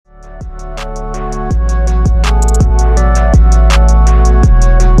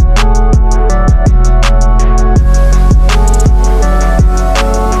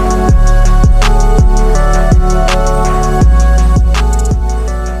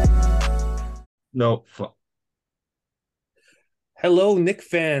No, Hello, Nick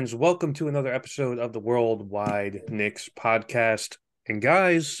fans. Welcome to another episode of the Worldwide Knicks podcast. And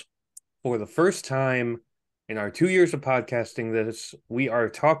guys, for the first time in our 2 years of podcasting this, we are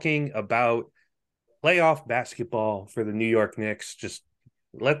talking about playoff basketball for the New York Knicks. Just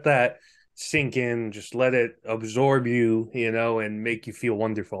let that sink in, just let it absorb you, and make you feel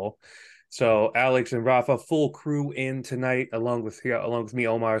wonderful. So Alex and Rafa, full crew in tonight, along with me,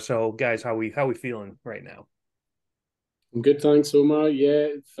 Omar. So guys, how we feeling right now? I'm good, thanks, Omar. Yeah,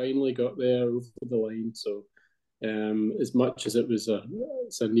 finally got there over the line. So, as much as it's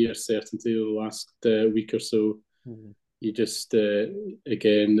a near certainty the last week or so. Mhm. You just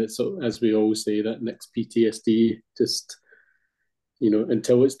again, it's as we always say, that next PTSD. Just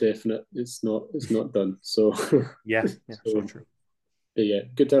until it's definite, it's not done. So, Yeah, yeah, so so true. but yeah,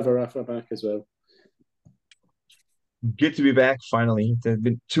 good to have a Rafa back as well. good to be back finally. It's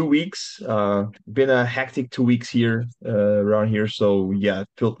been 2 weeks. Been a hectic 2 weeks here around here. So yeah, it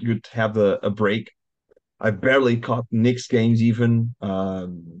felt good to have a break. I barely caught Knicks games even.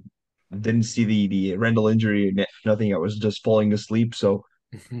 Didn't see the Randall injury, nothing. I was just falling asleep. So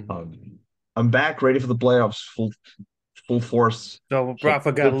um, I'm back, ready for the playoffs, full force. So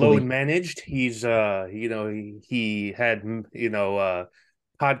Rafa got load Hopefully, managed. He had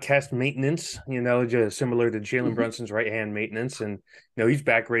podcast maintenance, just similar to Jalen Brunson's right hand maintenance, and he's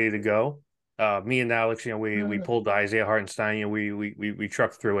back ready to go. Me and Alex, we uh, pulled the Isaiah Hartenstein, we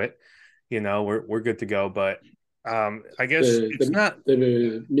trucked through it. We're good to go. But I guess The it's the not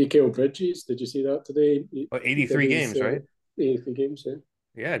the Mikael Bridges. Did you see that today? He did 83 his games, right? 83 games. Yeah,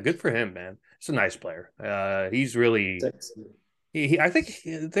 Yeah, good for him, man. It's a nice player. He's really six. I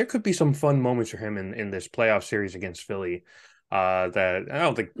think there could be some fun moments for him in this playoff series against Philly. That I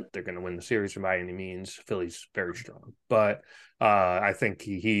don't think they're going to win the series by any means. Philly's very strong, but I think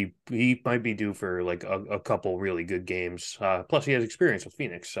he might be due for like a couple really good games. Plus, he has experience with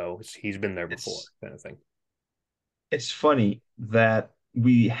Phoenix, so he's been there before, it's kind of thing. it's funny that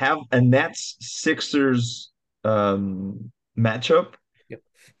we have a Nets Sixers matchup, Yep.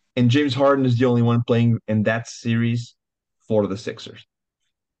 and James Harden is the only one playing in that series for the Sixers.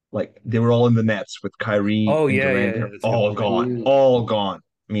 Like they were all in the Nets with Kyrie Oh and yeah, yeah, Durant. yeah. They're That's a good all point. gone, Mm. all gone.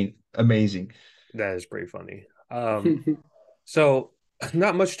 I mean, amazing. That is pretty funny. So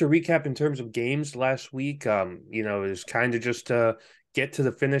not much to recap in terms of games last week. It was kind of just a get to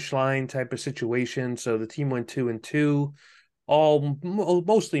the finish line type of situation. So the team went 2-2, all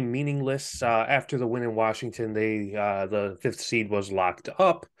mostly meaningless. After the win in Washington, the fifth seed was locked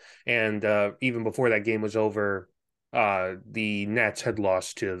up, and even before that game was over, the Nets had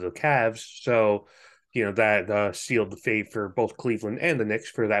lost to the Cavs. So that sealed the fate for both Cleveland and the Knicks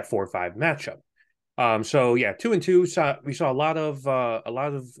for that 4-5 matchup. So yeah, 2-2. We saw a lot of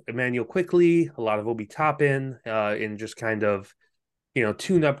Emmanuel Quickly, a lot of Obi Toppin, in just kind of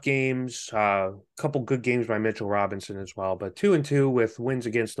tune-up games. A couple good games by Mitchell Robinson as well. But 2-2 with wins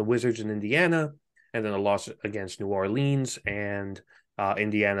against the Wizards in Indiana, and then a loss against New Orleans and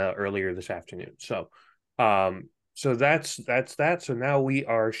Indiana earlier this afternoon. So that's that. So now we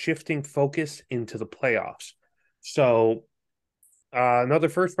are shifting focus into the playoffs. So another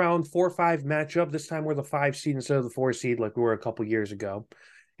first round 4-5 matchup. This time we're the 5 seed instead of the 4 seed, like we were a couple years ago.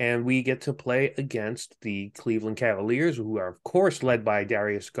 And we get to play against the Cleveland Cavaliers, who are, of course, led by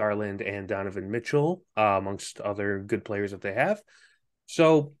Darius Garland and Donovan Mitchell, amongst other good players that they have.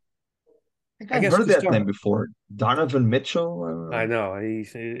 So I think I I've guess heard to that start, name before. Donovan I Mitchell. know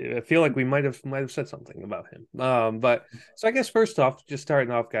I feel like we might have said something about him. But so I guess first off, just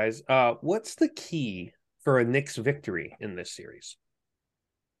starting off, guys, what's the key for a Knicks victory in this series?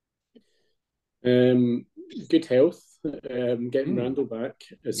 Um, Good health. Getting Mm, Randall back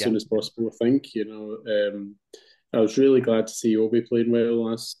as yeah. soon as possible. I think I was really glad to see Obi playing well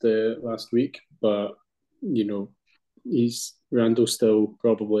last week, but you know, he's Randall's still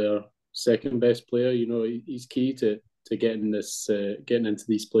probably our second best player. He's key to getting into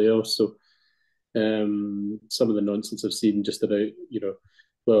these playoffs. So some of the nonsense I've seen just about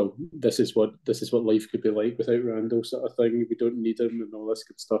well, this is what life could be like without Randall, sort of thing. We don't need him and all this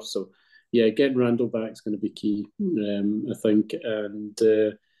good stuff. So yeah, getting Randall back is going to be key, I think. And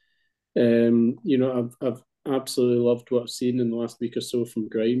I've absolutely loved what I've seen in the last week or so from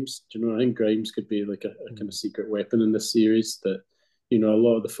Grimes. I think Grimes could be like a kind of Mm. secret weapon in this series. That a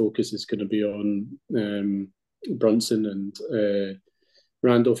lot of the focus is going to be on Brunson and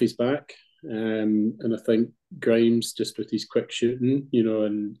Randolph. He's back, and I think Grimes, just with his quick shooting,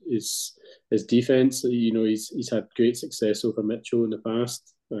 and his defense, he's had great success over Mitchell in the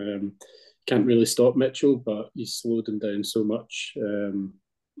past. Can't really stop Mitchell, but he's slowed him down so much.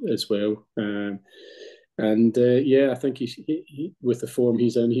 as well. And I think he with the form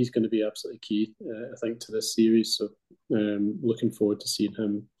he's in, he's going to be absolutely key. I think to this series. So looking forward to seeing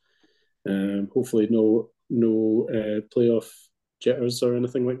him. Hopefully, no playoff jitters or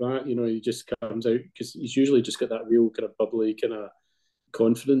anything like that. He just comes out because he's usually just got that real kind of bubbly kind of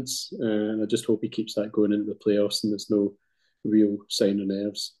confidence, and I just hope he keeps that going into the playoffs, and there's no real sign of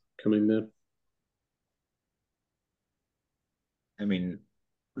nerves coming there. I mean,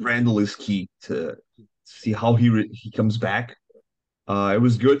 Randall is key to see how he comes back. It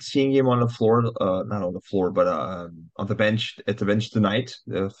was good seeing him on the floor, not on the floor, but on the bench at the bench tonight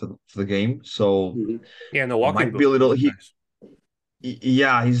for the game. So Mm-hmm. Yeah, no walking might be boot. a little Nice.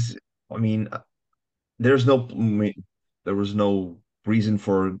 yeah, he's. I mean, there's no I mean, there was no reason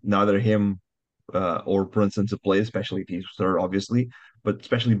for neither him or Brunson to play, especially if he's third, obviously. But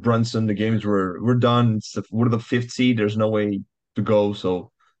especially Brunson, the games we're done. We're the fifth seed. There's no way to go.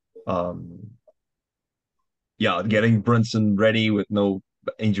 So um, yeah, getting Brunson ready with no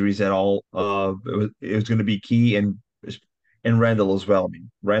injuries at all, it was going to be key, and Randall as well. I mean,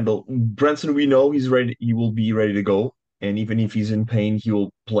 Randall Brunson, we know he's ready. He will be ready to go, and even if he's in pain, he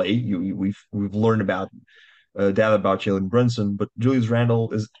will play. We've learned about that about Jalen Brunson, but Julius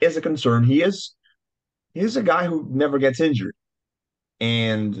Randall is a concern. He's a guy who never gets injured,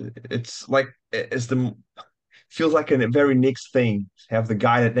 and it's like it's the feels like a very Knicks thing to have the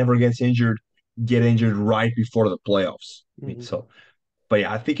guy that never gets injured get injured right before the playoffs. I mean, Mhm. so, but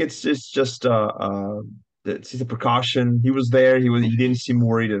yeah, I think it's just it's a precaution. He was there. He didn't seem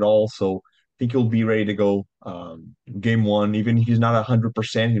worried at all. So I think he'll be ready to go. Game one, even if he's not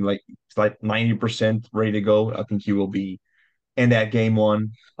 100%, he's like 90% ready to go. I think he will be in that game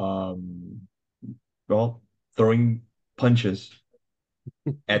one. Well, throwing punches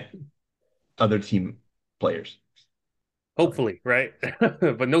at other team players. So, Hopefully, right?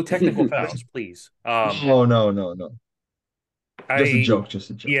 But no technical fouls, please. oh no, no, no. Just a I joke, just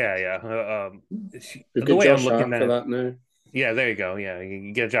a joke. yeah. We've The got way I'm Josh looking Hart at for it, that now. yeah, there you go. Yeah,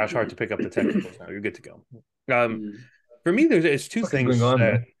 you get Josh Hart to pick up the technicals now. You're good to go. Um, Mm. for me, there's two What is going things on,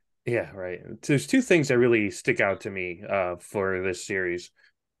 that man? yeah, right. There's two things that really stick out to me for this series.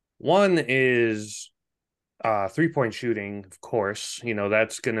 One is 3-point shooting, of course.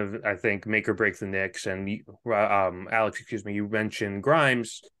 That's gonna, I think, make or break the Knicks. And Alex, excuse me, you mentioned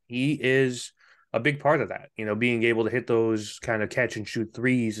Grimes. He is a big part of that. Being able to hit those kind of catch and shoot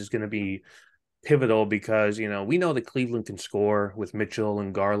threes is going to be pivotal because we know that Cleveland can score with Mitchell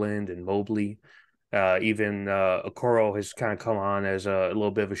and Garland and Mobley. Even Okoro has kind of come on as a little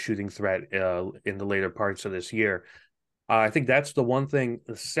bit of a shooting threat in the later parts of this year. I think that's the one thing.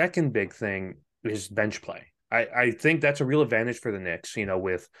 The second big thing is bench play. I think that's a real advantage for the Knicks,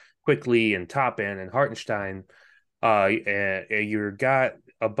 with Quickly and Toppin and Hartenstein. You've got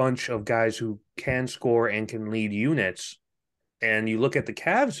a bunch of guys who can score and can lead units. And you look at the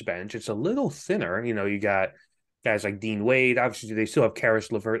Cavs bench, it's a little thinner. You got guys like Dean Wade. Obviously, they still have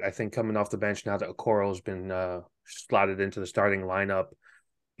Karis LeVert, I think, coming off the bench now that Okoro has been slotted into the starting lineup.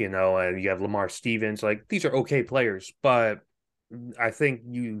 And you have Lamar Stevens. Like, these are okay players, but I think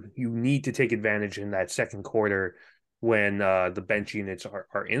you need to take advantage in that second quarter when the bench units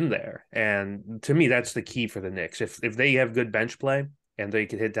are in there. And to me, that's the key for the Knicks. If they have good bench play and they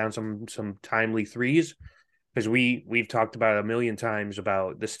can hit down some timely threes, because we've talked about a million times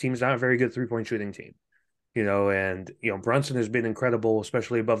about this team's not a very good 3-point shooting team. And Brunson has been incredible,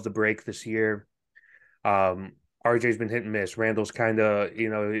 especially above the break this year. RJ's been hit and miss. Randall's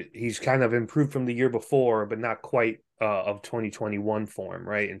he's kind of improved from the year before, but not quite of 2021 form,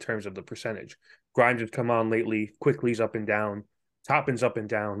 right? In terms of the percentage. Grimes has come on lately. Quickly's up and down. Toppin's up and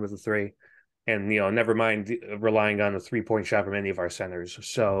down with a three. And, never mind relying on a 3-point shot from any of our centers.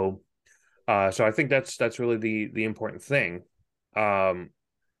 So I think that's really the important thing. Obviously,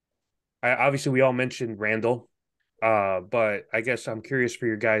 we all mentioned Randall, but I guess I'm curious for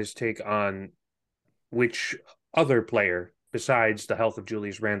your guys' take on which other player besides the health of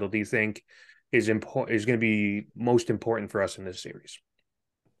Julius Randle do you think is going to be most important for us in this series?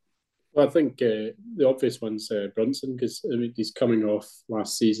 Well, I think the obvious one's Brunson because I mean he's coming off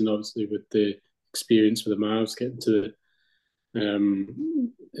last season, obviously with the experience with the Mavs, getting to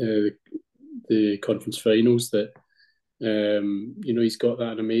the conference finals. That he's got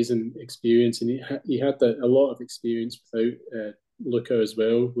that amazing experience, and he had a lot of experience without Luka as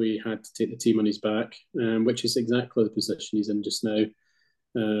well. We had to take the team on his back, which is exactly the position he's in just now.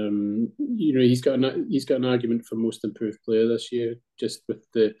 He's got an argument for most improved player this year, just with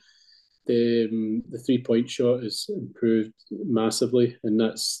the 3-point shot has improved massively, and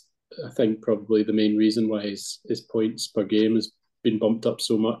that's I think probably the main reason why his points per game has been bumped up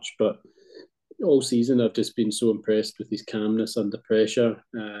so much, but all season I've just been so impressed with his calmness under pressure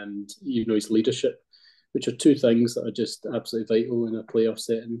and his leadership, which are two things that are just absolutely vital in a playoff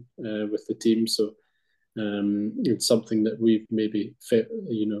setting with the team. So it's something that we've maybe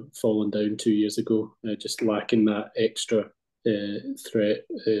fallen down 2 years ago, just lacking that extra threat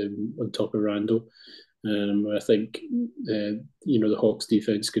on top of Randall. I think the Hawks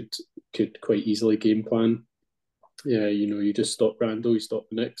defense could quite easily game plan. Yeah, you just stop Randall, you stop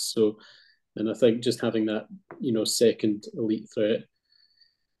the Knicks. So, and I think just having that second elite threat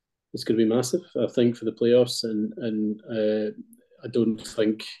is going to be massive. I think for the playoffs, and I don't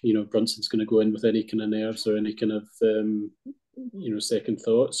think Brunson's going to go in with any kind of nerves or any kind of second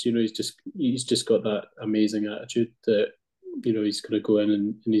thoughts. He's just got that amazing attitude that he's going to go in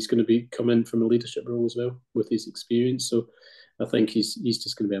and he's going to come in from a leadership role as well with his experience. So I think he's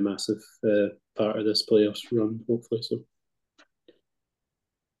just going to be a massive part of this playoffs run, hopefully. So.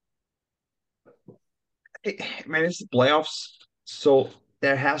 Man, it's the playoffs, so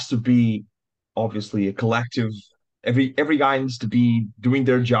there has to be obviously a collective. Every guy needs to be doing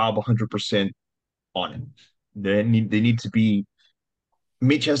their job 100% on it. They need to be.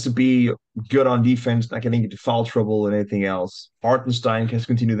 Mitch has to be good on defense, not getting into foul trouble and anything else. Hartenstein has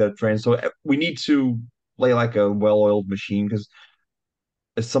continued that trend, so we need to play like a well-oiled machine because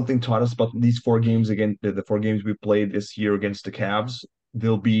it's something taught us about these 4 games again. The 4 games we played this year against the Cavs,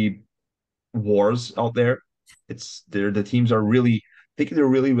 there'll be wars out there. The teams are really, I think they're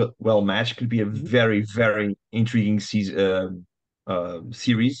really well matched. Could be a very, very intriguing series.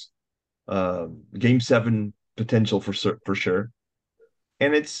 Game 7 potential for sure.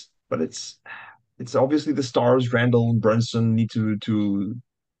 And it's obviously the stars, Randall and Brunson, need to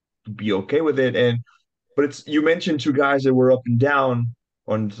be okay with it. But you mentioned 2 guys that were up and down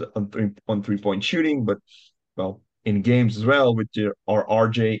on 3-point shooting, but well, in games as well, which are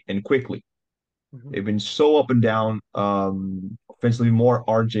RJ and Quickly. They've been so up and down, offensively more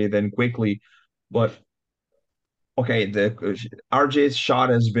RJ than Quickly. But okay, the RJ's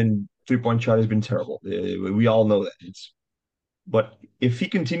 3-point shot has been terrible. We all know that. But if he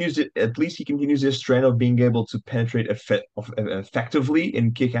continues it, at least he continues this trend of being able to penetrate effectively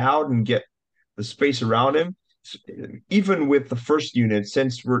and kick out and get the space around him. Even with the first unit,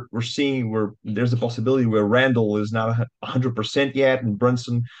 since we're seeing where there's a possibility where Randall is not 100% yet, and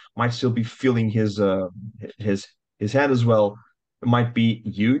Brunson might still be feeling his hand as well. It might be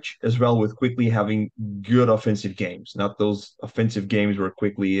huge as well with Quickly having good offensive games, not those offensive games where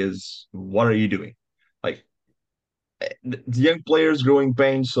Quickly is, what are you doing? Like the young players growing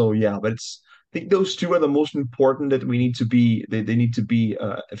pains. So yeah, but I think those 2 are the most important that we need to be. They need to be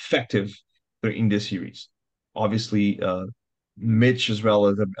effective in this series. Obviously, Mitch as well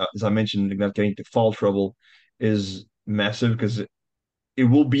as I mentioned, not getting into foul trouble is massive because it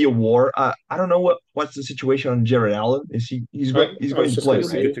will be a war. I don't know what's the situation on Jared Allen. Is he's going to play,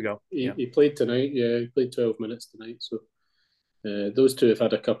 right? Good to go. He played tonight. Yeah, he played 12 minutes tonight. So those 2 have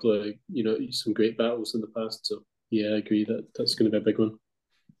had a couple of some great battles in the past. So yeah, I agree that's going to be a big one.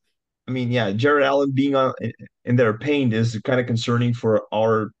 I mean, yeah, Jared Allen being in their pain is kind of concerning for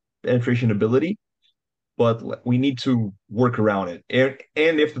our penetration ability, but we need to work around it.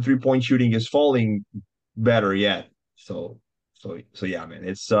 And if the 3-point shooting is falling, better yet. So yeah, man,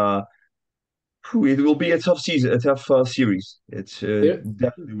 it will be a tough season, a tough series. It's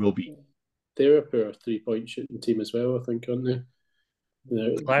definitely will be. They're a poor 3-point shooting team as well, I think, aren't they?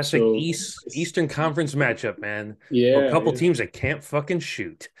 Classic Eastern Conference matchup, man. Yeah, a couple teams that can't fucking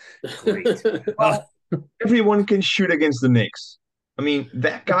shoot. Great. Everyone can shoot against the Knicks. I mean,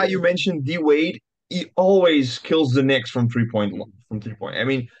 that guy you mentioned, D Wade, he always kills the Knicks from 3-point. I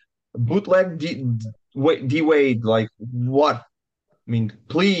mean, bootleg D Wade, like what? I mean,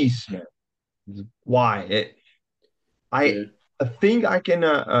 please, man. Why? I think I can.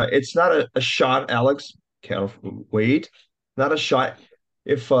 It's not a shot, Alex. Can't wait. Not a shot.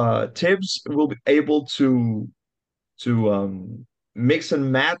 If Tibbs will be able to mix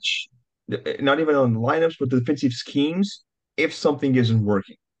and match, not even on lineups, but the defensive schemes, if something isn't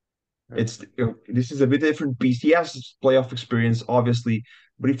working. This is a bit different beast. He has playoff experience, obviously,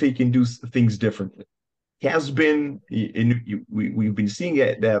 but if he can do things differently, he has been. We've been seeing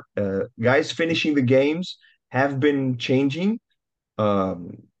it that guys finishing the games have been changing.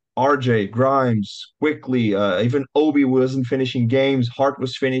 RJ, Grimes, Quickly, even Obi wasn't finishing games. Hart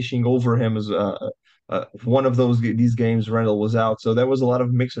was finishing over him as one of these games. Randall was out, so there was a lot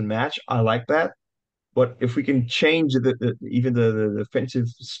of mix and match. I like that. But if we can change even the defensive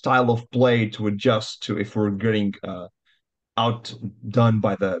style of play to adjust to if we're getting outdone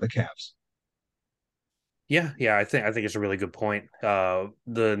by the Cavs. Yeah, I think it's a really good point.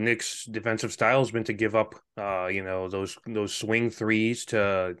 The Knicks' defensive style has been to give up, those swing threes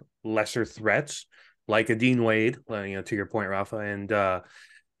to lesser threats like a Dean Wade. To your point, Rafa, and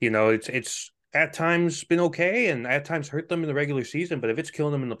it's at times been okay, and at times hurt them in the regular season. But if it's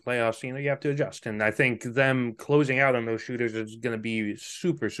killing them in the playoffs, you have to adjust. And I think them closing out on those shooters is going to be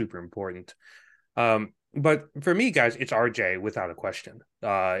super, super important. But for me, guys, it's RJ without a question.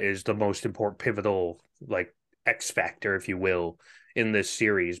 Is the most important pivotal like X factor, if you will, in this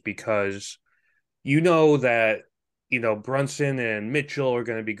series because that Brunson and Mitchell are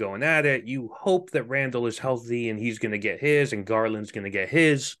going to be going at it. You hope that Randall is healthy and he's going to get his, and Garland's going to get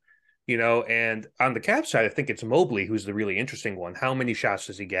his. And on the Cap side, I think it's Mobley who's the really interesting one. How many shots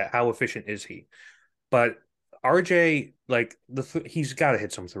does he get? How efficient is he? But RJ, like he's got to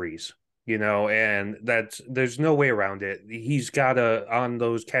hit some threes. And there's no way around it. He's got to on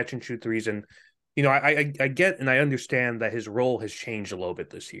those catch and shoot threes, and I get and I understand that his role has changed a little bit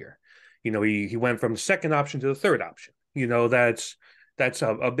this year. He went from the second option to the third option. That's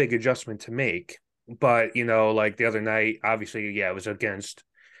a big adjustment to make. But like the other night, obviously, yeah, it was against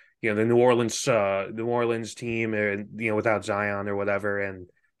the New Orleans team, and without Zion or whatever, and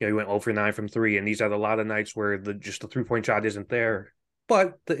he went 0 for 9 from three, and these are a lot of nights where the 3-point shot isn't there,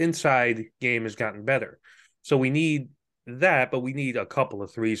 but the inside game has gotten better. So we need that, but we need a couple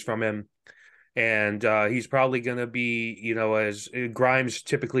of threes from him. And he's probably going to be, as Grimes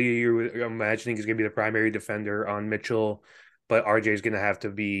typically, you're imagining he's going to be the primary defender on Mitchell, but RJ is going to have to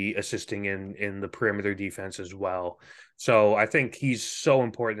be assisting in the perimeter defense as well. So I think he's so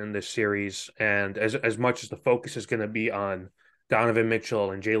important in this series. And as much as the focus is going to be on Donovan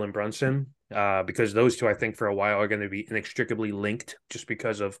Mitchell and Jalen Brunson, because those two, I think, for a while are going to be inextricably linked just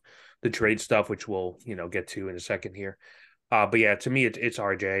because of the trade stuff, which we'll, get to in a second here. But yeah, to me, it's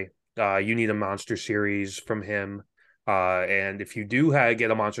RJ. You need a monster series from him. And if you do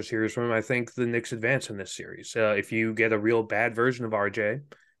get a monster series from him, I think the Knicks advance in this series. If you get a real bad version of RJ,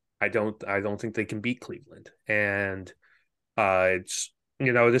 I don't think they can beat Cleveland. And it's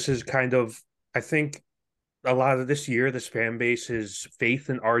this is kind of, I think, a lot of this year, this fan base's faith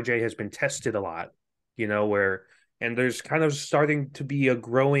in RJ has been tested a lot. And there's kind of starting to be a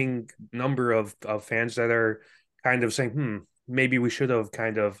growing number of fans that are kind of saying, maybe we should have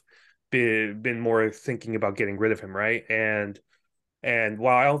kind of been more thinking about getting rid of him, right? And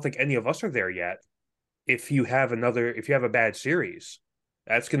while I don't think any of us are there yet, if you have a bad series,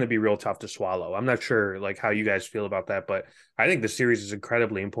 that's going to be real tough to swallow. I'm not sure like how you guys feel about that, but I think the series is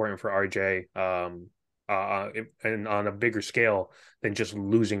incredibly important for RJ, and on a bigger scale than just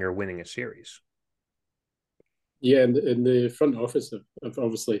losing or winning a series. Yeah, and the front office have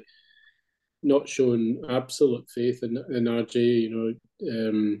obviously not shown absolute faith in RJ.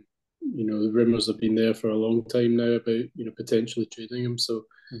 The rumors have been there for a long time now about potentially trading him. So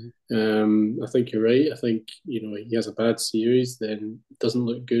I think you're right. I think he has a bad series, then doesn't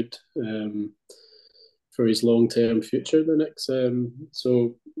look good for his long-term future. The Knicks.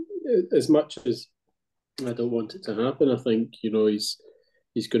 So as much as I don't want it to happen, I think he's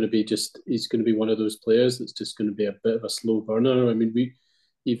going to be one of those players that's just going to be a bit of a slow burner. I mean, we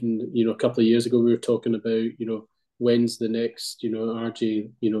even a couple of years ago we were talking about when's the next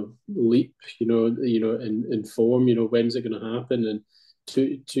RJ leap in form, when's it going to happen? And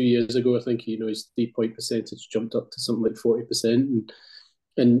two years ago I think his 3-point percentage jumped up to something like 40%,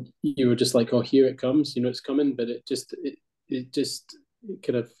 and you were just like, oh, here it comes, it's coming. But it just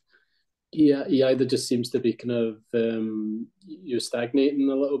kind of, he either just seems to be kind of stagnating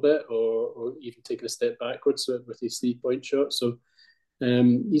a little bit, or even taking a step backwards with his 3-point shot. So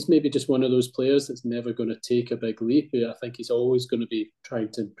he's maybe just one of those players that's never going to take a big leap. I think he's always going to be trying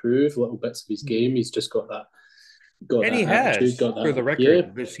to improve little bits of his game. He's just got that. And he has, for the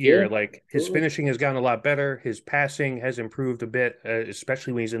record, this year. Like his finishing has gotten a lot better. His passing has improved a bit,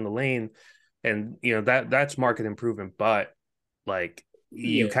 especially when he's in the lane, and that's market improvement. But like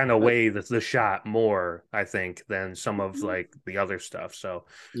you kind of weigh the shot more, I think, than some of like the other stuff. So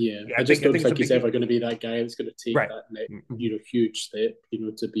I just don't think he's ever going to be that guy that's going to take that next, huge step,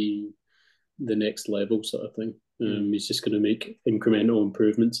 to be the next level sort of thing. He's just going to make incremental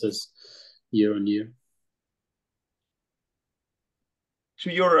improvements as year on year.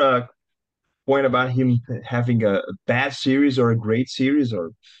 To your point about him having a bad series or a great series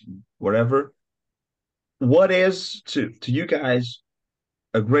or whatever, what is to you guys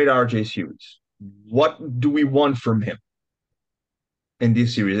a great RJ series? What do we want from him in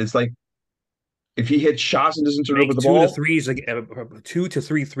this series? It's like if he hits shots and doesn't turn over the ball, 2 to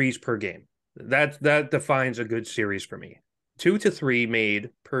 3 threes per game. That defines a good series for me. 2 to 3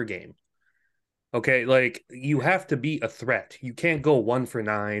 made per game. Okay, like you have to be a threat. You can't go 1 for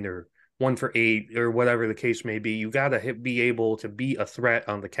 9 or 1 for 8 or whatever the case may be. You got to be able to be a threat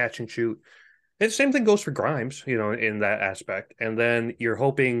on the catch and shoot. And the same thing goes for Grimes, in that aspect. And then you're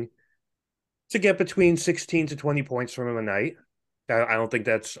hoping to get between 16 to 20 points from him a night. I don't think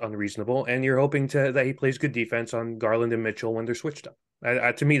that's unreasonable. And you're hoping that he plays good defense on Garland and Mitchell when they're switched up.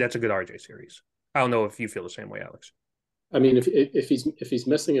 To me, that's a good RJ series. I don't know if you feel the same way, Alex. I mean, if he's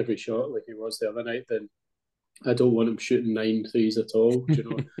missing every shot like he was the other night, then I don't want him shooting 9 threes at all. Do you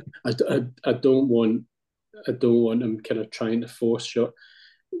know, I don't want him kind of trying to force shot.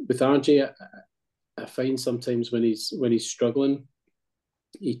 With RJ, I find sometimes when he's struggling,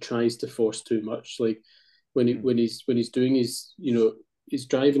 he tries to force too much. Like when he's doing his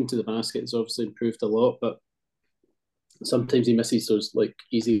driving to the basket has obviously improved a lot, but sometimes he misses those like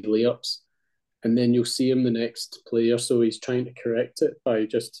easy layups, and then you'll see him the next play or so he's trying to correct it by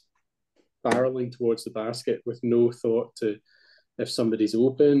just barreling towards the basket with no thought to if somebody's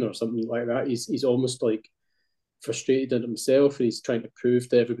open or something like that. He's almost like frustrated at himself, and he's trying to prove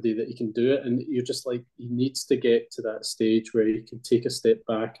to everybody that he can do it. And you're just like, he needs to get to that stage where he can take a step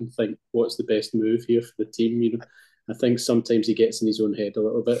back and think, what's the best move here for the team? I think sometimes he gets in his own head a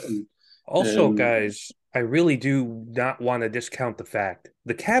little bit. And also, guys, I really do not want to discount the fact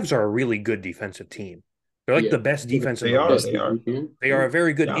the Cavs are a really good defensive team. They're like the best defense in the league. They are a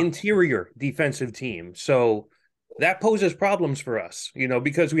very good interior defensive team. So that poses problems for us,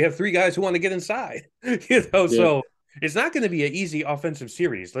 because we have 3 guys who want to get inside, so it's not going to be an easy offensive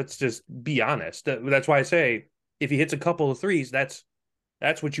series. Let's just be honest. That's why I say if he hits a couple of threes, that's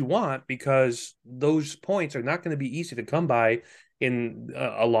what you want, because those points are not going to be easy to come by in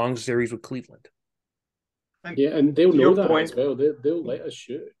a long series with Cleveland. Yeah, and they'll know that as well. They'll let us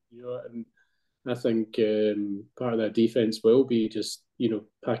shoot, and I think part of that defense will be just,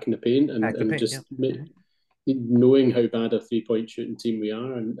 packing the paint and just knowing how bad a 3-point shooting team we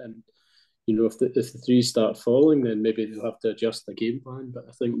are, and if the threes start falling, then maybe they'll have to adjust the game plan. But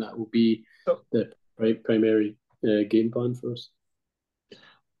I think that will be the primary game plan for us.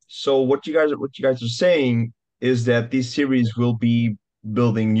 So what you guys are saying is that this series will be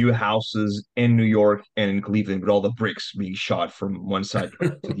building new houses in New York and in Cleveland, with all the bricks being shot from one side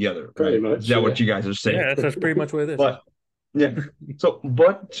to the other. Pretty right? much, is that what you guys are saying? Yeah, that's pretty much what it is. But yeah. So,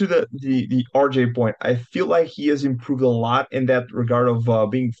 but to the RJ point, I feel like he has improved a lot in that regard of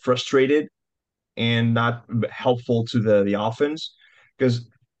being frustrated and not helpful to the offense, because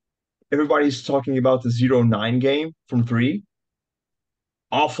everybody's talking about the 0-9 game from 3.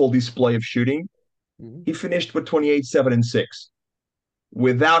 Awful display of shooting. Mm-hmm. He finished with 28, 7, and 6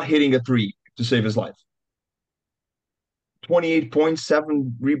 without hitting a 3 to save his life. 28 points,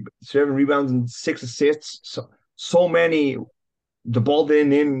 7 rebounds, and 6 assists. So many. The ball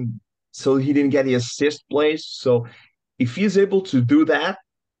didn't in, so he didn't get the assist plays. So if he's able to do that,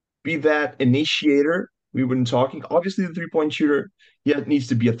 be that initiator we've been talking, obviously the 3-point shooter, needs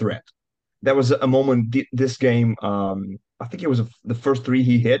to be a threat. That was a moment this game. I think it was the first 3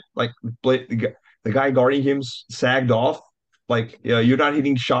 he hit. Like the guy guarding him sagged off. Like you're not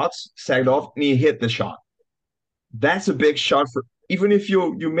hitting shots, sagged off, and he hit the shot. That's a big shot for, even if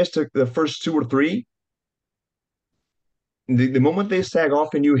you missed the first 2 or 3. The moment they sag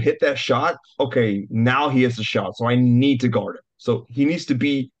off and you hit that shot, okay, now he hits the shot. So I need to guard him. So he needs to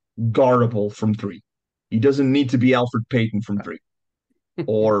be guardable from 3. He doesn't need to be Alfred Payton from 3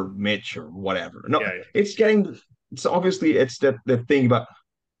 or Mitch or whatever. No, it's obviously it's the thing about,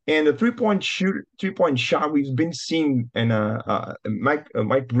 and the 3-point shot we've been seeing, and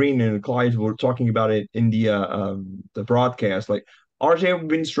Mike Breen and Clyde were talking about it in the broadcast. Like RJ have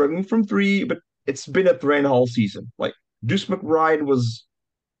been struggling from 3, but it's been a trend all season. Like Deuce McBride was,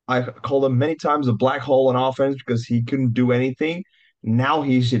 I called him many times, a black hole in offense because he couldn't do anything. Now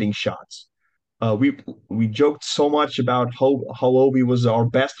he's hitting shots. We joked so much about how Obi was our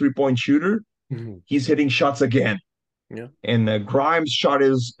best 3-point shooter. Mm-hmm. He's hitting shots again. Yeah. And Grimes' shot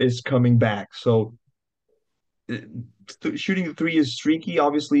is coming back. So shooting the 3 is streaky.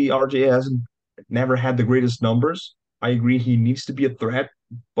 Obviously, RJ hasn't never had the greatest numbers. I agree he needs to be a threat,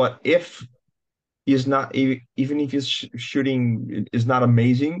 but if he's not, even if his shooting is not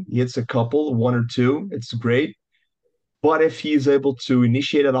amazing, he hits a couple, 1 or 2, it's great. But if he's able to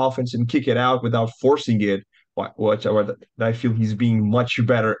initiate an offense and kick it out without forcing it, which I feel he's being much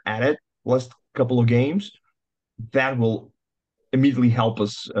better at it last couple of games, that will immediately help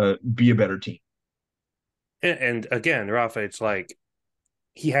us be a better team. And again, Rafa, it's like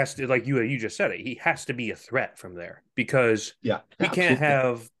he has to, like you just said it, he has to be a threat from there, because we can't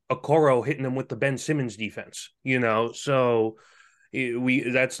have Okoro hitting him with the Ben Simmons defense, So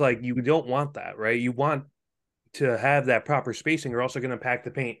That's like, you don't want that, right? You want to have that proper spacing. You're also going to pack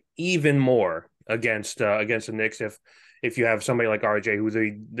the paint even more against the Knicks if you have somebody like RJ who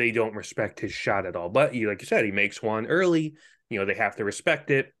they don't respect his shot at all. But like you said, he makes one early. They have to respect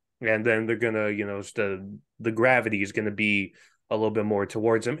it, and then they're gonna the gravity is going to be a little bit more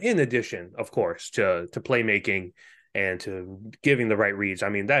towards him. In addition, of course, to playmaking and to giving the right reads. I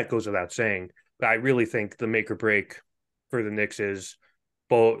mean, that goes without saying. But I really think the make or break for the Knicks is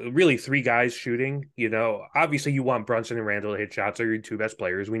really three guys shooting. Obviously you want Brunson and Randall to hit shots. They're your two best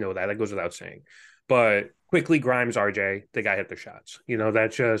players. We know that. That goes without saying. But quickly, Grimes, RJ, they got to hit their shots.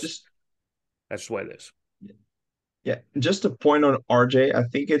 That's just what it is. Yeah, just a point on RJ. I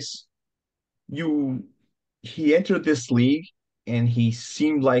think he entered this league and he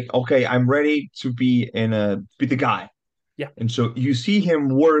seemed like, okay, I'm ready to be the guy. Yeah. And so you see him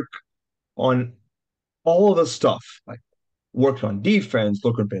work on all the stuff, like work on defense,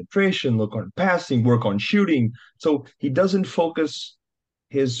 look on penetration, look on passing, work on shooting. So he doesn't focus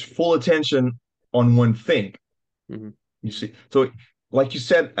his full attention on one thing. Mm-hmm. You see, so like you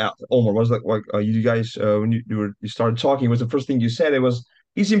said, Omar, was like you guys when you started talking, was the first thing you said. It was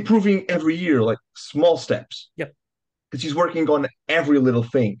he's improving every year, like small steps. Yep. Because he's working on every little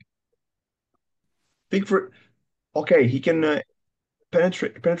thing. Think for okay, he can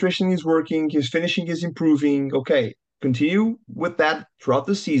penetration is working, his finishing is improving. Okay, continue with that throughout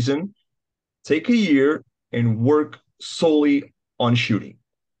the season. Take a year and work solely on shooting,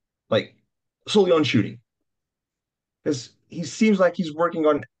 like solely on shooting, because he seems like he's working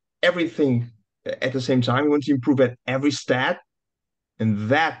on everything at the same time. He wants to improve at every stat, and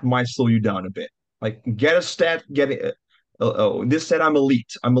that might slow you down a bit. Like get a stat, get it. This stat, I'm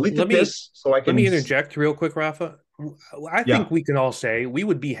elite. I'm elite at this, so I can. Let me interject real quick, Rafa. I think we can all say we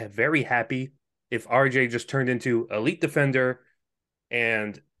would be very happy if RJ just turned into elite defender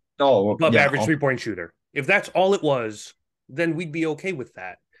and above average 3-point shooter. If that's all it was, then we'd be okay with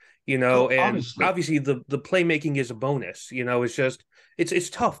that. And obviously the playmaking is a bonus. It's just it's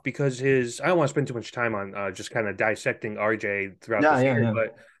tough because I don't want to spend too much time on just kind of dissecting RJ throughout this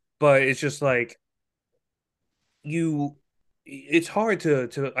year, but it's just like it's hard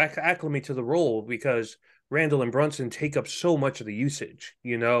to acclimate to the role because Randall and Brunson take up so much of the usage,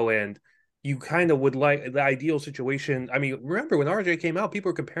 and you kind of would like the ideal situation. I mean, remember when RJ came out, people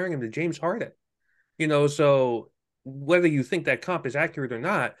were comparing him to James Harden, so whether you think that comp is accurate or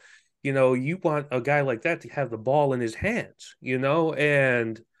not, you want a guy like that to have the ball in his hands,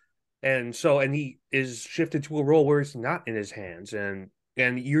 and he is shifted to a role where it's not in his hands.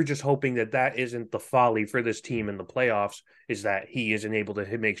 And you're just hoping that isn't the folly for this team in the playoffs, is that he isn't able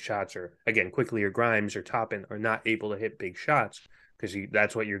to make shots, or again, Quickly or Grimes or Toppin are not able to hit big shots, because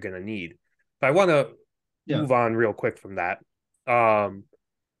that's what you're going to need. But I want to move on real quick from that.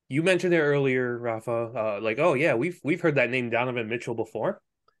 You mentioned it earlier, Rafa, like, oh yeah, we've heard that name Donovan Mitchell before.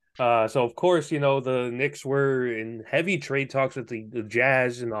 So of course, the Knicks were in heavy trade talks with the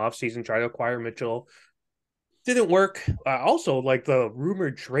Jazz in the offseason, try to acquire Mitchell. Didn't work. Also, like the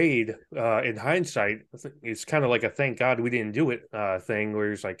rumored trade, in hindsight, it's kind of like a thank God we didn't do it thing,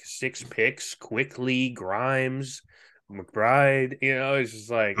 where it's like 6 picks, Quickly, Grimes, McBride. It's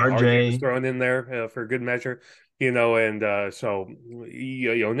just like RJ was thrown in there for good measure. So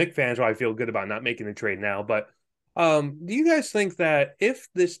Knick fans, I feel good about not making the trade now. But do you guys think that if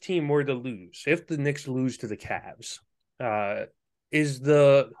this team were to lose, if the Knicks lose to the Cavs, is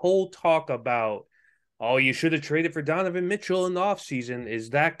the whole talk about, oh, you should have traded for Donovan Mitchell in the offseason, is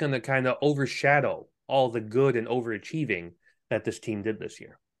that going to kind of overshadow all the good and overachieving that this team did this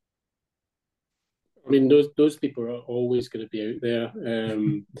year? I mean, those people are always going to be out there.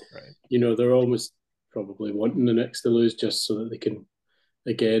 Right. They're almost probably wanting the Knicks to lose just so that they can,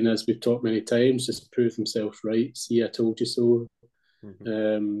 again, as we've talked many times, just prove themselves right. See, I told you so.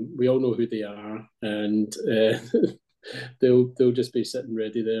 Mm-hmm. We all know who they are, and they'll just be sitting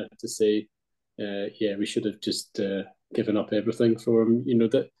ready there to say, yeah, we should have just given up everything for him.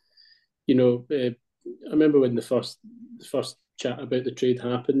 I remember when the first chat about the trade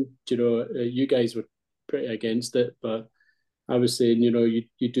happened. You guys were pretty against it, but I was saying,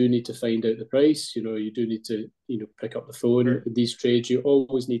 you do need to find out the price. You do need to, pick up the phone. Sure. These trades, you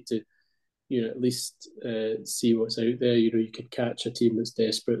always need to, at least see what's out there. You can catch a team that's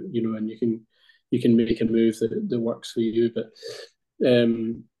desperate, and you can make a move that works for you. But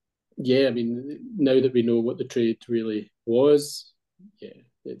yeah, I mean, now that we know what the trade really was, yeah,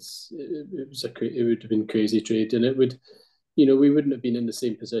 it would have been a crazy trade, and it would, we wouldn't have been in the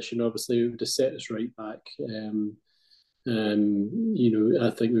same position. Obviously, it would have set us right back.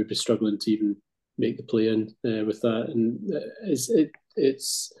 I think we'd be struggling to even, make the play in with that, and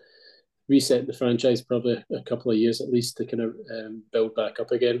it's reset the franchise probably a couple of years at least to kind of build back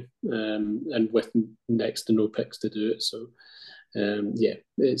up again, and with next to no picks to do it. So yeah,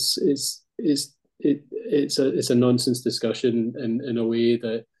 it's a nonsense discussion in a way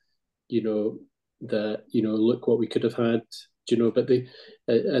that look what we could have had. But they,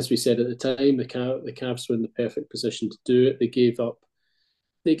 as we said at the time, the Cavs were in the perfect position to do it. They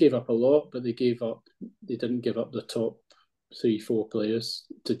gave up a lot, but they didn't give up the top 3-4 players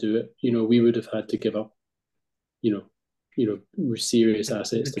to do it. We would have had to give up, serious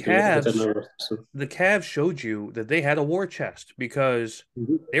assets to do it within our roster. The Cavs showed you that they had a war chest because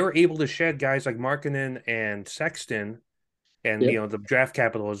they were able to shed guys like Markkanen and Sexton and, the draft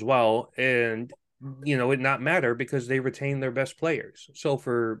capital as well. And, it not matter because they retained their best players. So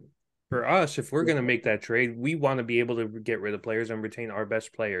for us, if we're going to make that trade, we want to be able to get rid of players and retain our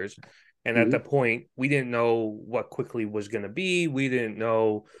best players. And at that point, we didn't know what Quickley was going to be. We didn't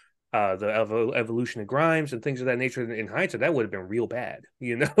know the evolution of Grimes and things of that nature. In hindsight, that would have been real bad,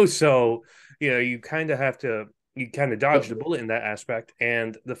 So, you kind of have to, you kind of dodge the bullet in that aspect.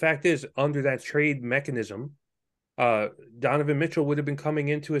 And the fact is, under that trade mechanism, Donovan Mitchell would have been coming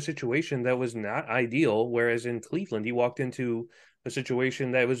into a situation that was not ideal, whereas in Cleveland, he walked into a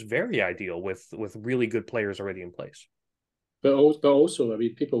situation that was very ideal with really good players already in place. But also, I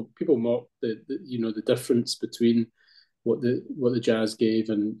mean, people mock the difference between what the Jazz gave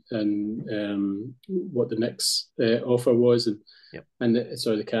and what the Knicks offer was, and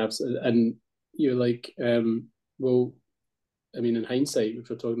the Cavs, and you're like, well, I mean, in hindsight, if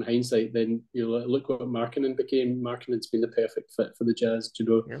we're talking hindsight, then look what Markkanen became. Markkanen's been the perfect fit for the Jazz,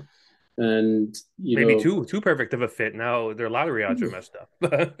 Yeah. And maybe too perfect of a fit. Now their lottery odds are messed up.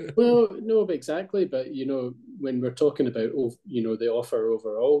 Well, no, exactly. But when we're talking about the offer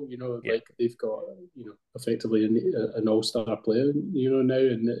overall, like they've got effectively an all-star player now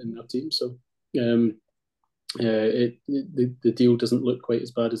in their team. So the deal doesn't look quite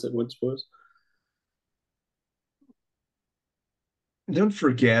as bad as it once was. Don't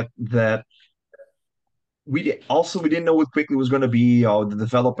forget that we didn't know what Quickley was going to be, or the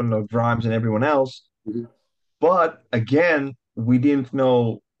development of Grimes and everyone else. Mm-hmm. But again, we didn't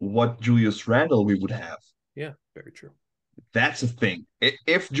know what Julius Randle we would have. Yeah, very true. That's the thing.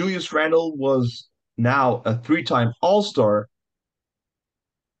 If Julius Randle was now a 3-time All-Star,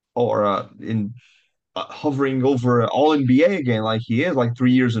 or hovering over All NBA again, like he is, like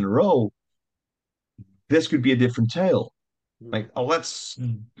 3 years in a row, this could be a different tale. Like, let's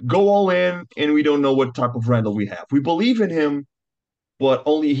go all in, and we don't know what type of Randle we have. We believe in him, but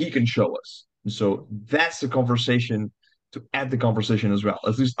only he can show us. And so that's the conversation to add the conversation as well.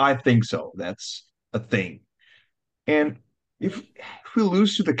 At least I think so. That's a thing. And if we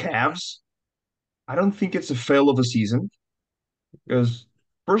lose to the Cavs, I don't think it's a fail of a season because,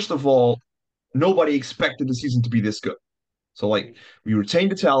 first of all, nobody expected the season to be this good. So, like, we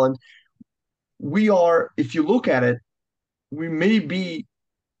retained the talent. If you look at it, we may be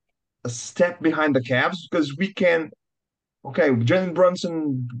a step behind the Cavs because Jalen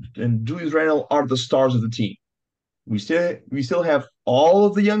Brunson and Julius Randle are the stars of the team. We still have all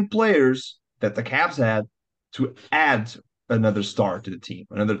of the young players that the Cavs had to add another star to the team,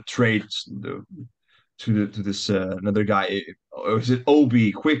 another trade to this another guy. Is it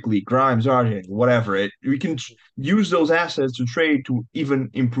Obi, Quickley, Grimes, Argent, whatever? We can use those assets to trade to even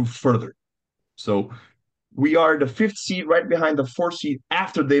improve further. So we are the 5th seed, right behind the 4th seed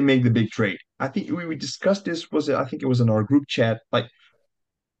after they make the big trade. I think we discussed this. I think it was in our group chat. Like,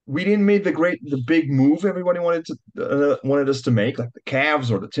 we didn't make the big move everybody wanted us to make, like the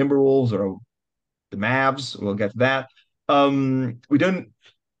Cavs or the Timberwolves or the Mavs. We'll get to that. We didn't.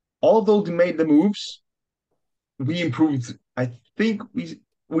 Although they made the moves, we improved. I think we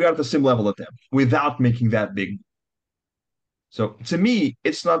are at the same level as them without making that big. So to me,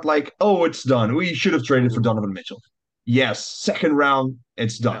 it's not like, oh, it's done. We should have traded for Donovan Mitchell. Yes, 2nd round,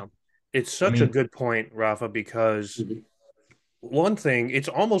 it's done. It's such a good point, Rafa, because one thing, it's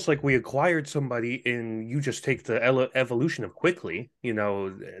almost like we acquired somebody and you just take the evolution of Quickley.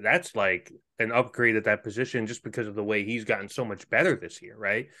 That's like an upgrade at that position just because of the way he's gotten so much better this year,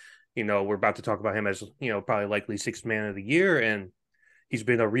 right? We're about to talk about him as, probably likely 6th man of the year, and he's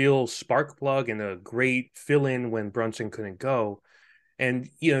been a real spark plug and a great fill-in when Brunson couldn't go. And,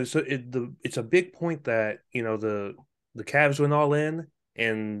 so it's a big point that, the Cavs went all in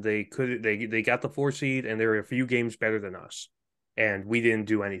and they got the 4 seed and they were a few games better than us. And we didn't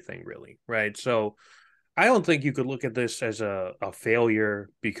do anything really, right? So I don't think you could look at this as a failure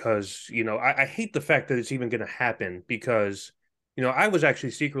because, I hate the fact that it's even going to happen because I was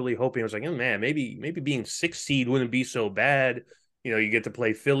actually secretly hoping, I was like, oh man, maybe being 6th seed wouldn't be so bad. You get to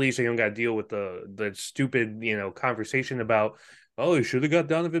play Philly, so you don't got to deal with the stupid, conversation about, oh, you should have got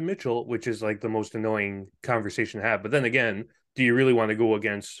Donovan Mitchell, which is like the most annoying conversation to have. But then again, do you really want to go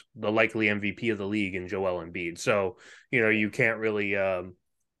against the likely MVP of the league in Joel Embiid? So, you can't really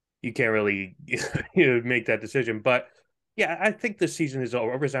make that decision. But yeah, I think this season is a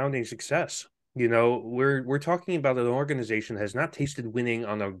resounding success. We're talking about an organization that has not tasted winning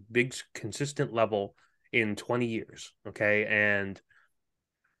on a big consistent level in 20 years. Okay.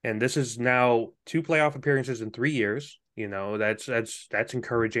 And this is now 2 playoff appearances in 3 years. That's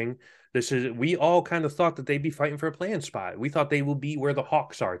encouraging. We all kind of thought that they'd be fighting for a playing spot. We thought they would be where the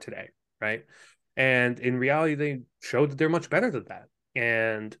Hawks are today, right? And in reality, they showed that they're much better than that.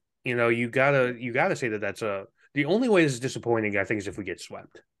 And you gotta say that the only way this is disappointing, I think, is if we get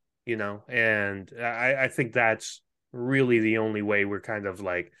swept. And I think that's really the only way we're kind of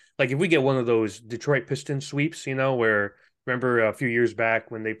like if we get one of those Detroit Pistons sweeps, where remember a few years back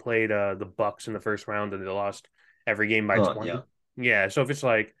when they played the Bucks in the first round and they lost every game by 20. Yeah. Yeah, so if it's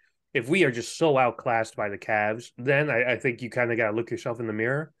like if we are just so outclassed by the Cavs, then I think you kind of got to look yourself in the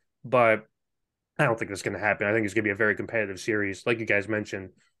mirror. But I don't think that's going to happen. I think it's going to be a very competitive series, like you guys mentioned.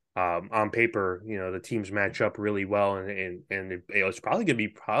 On paper, the teams match up really well, and it's probably going to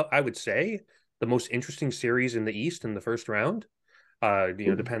be, I would say, the most interesting series in the East in the first round.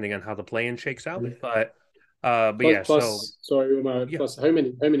 Depending on how the play-in shakes out. But yeah. Plus, sorry, Omar. Yeah. Plus, how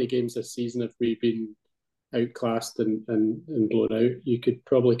many games this season have we been outclassed and blown out? You could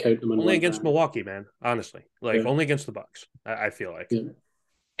probably count them on Only one against hand. Milwaukee, man. Honestly, only against the Bucks. I feel like. Yeah.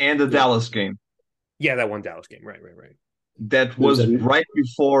 And the Dallas game. Yeah, that one Dallas game. Right. That was right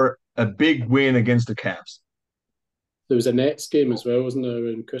before a big win against the Cavs. There was a Nets game as well, wasn't there,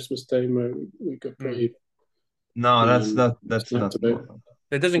 around Christmas time where we got pretty. No, that's not.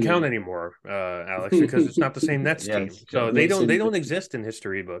 It doesn't count anymore, Alex, because it's not the same Nets team. So they don't exist in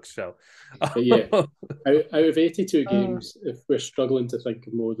history books. So, but yeah, out of 82 games, if we're struggling to think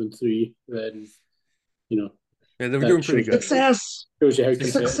of more than 3, then yeah, they're doing pretty good. Success. Shows you how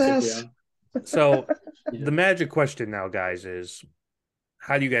competitive we are. So the magic question now, guys, is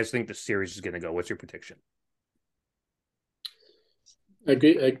how do you guys think the series is going to go? What's your prediction? I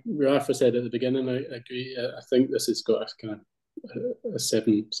agree. Rafa said at the beginning, I agree. I think this has got a kind of a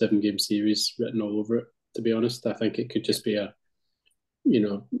seven game series written all over it. To be honest, I think it could just be a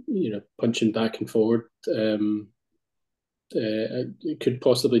punching back and forward. It could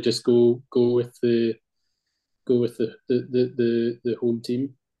possibly just go with the home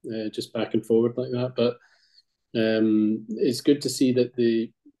team, just back and forward like that. But it's good to see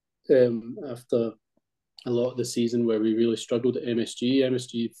that after a lot of the season where we really struggled at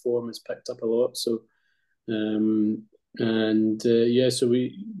MSG form has picked up a lot. So so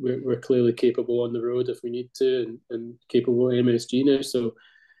we're clearly capable on the road if we need to, and capable at MSG now. So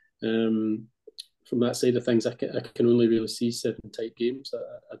from that side of things, I can only really see 7 tight games.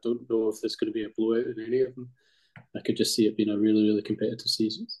 I don't know if there's going to be a blowout in any of them. I could just see it being a really, really competitive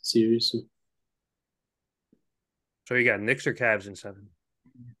series. So you got Knicks or Cavs in 7?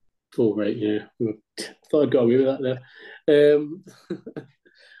 Oh, right, yeah. I thought I'd got away with that there.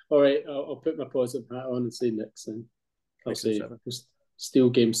 All right, I'll put my positive hat on and say Knicks then. I'll say still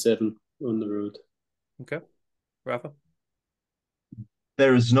game 7 on the road. Okay. Rafa?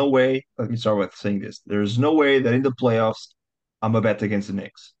 There is no way, let me start with saying this. There is no way that in the playoffs, I'm a bet against the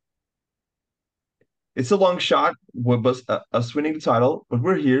Knicks. It's a long shot with us winning the title, but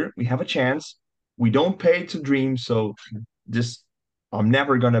we're here. We have a chance. We don't pay to dream, so I'm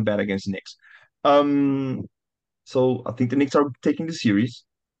never gonna bet against the Knicks. So I think the Knicks are taking the series.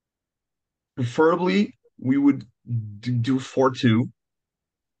 Preferably, we would do 4-2.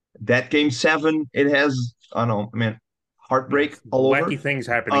 That game 7, it has, I don't know, man, heartbreak all over. Wacky things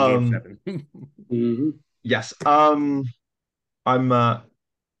happen in game 7. Mm-hmm. Yes.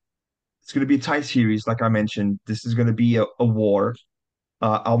 It's going to be a tight series, like I mentioned. This is going to be a war.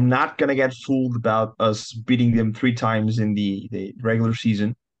 I'm not going to get fooled about us beating them 3 times in the regular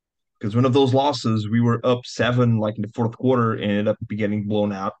season, because one of those losses, we were up 7 like in the fourth quarter and ended up getting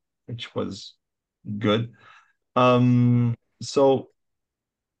blown out, which was good. So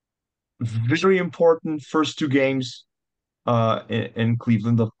very important first 2 games in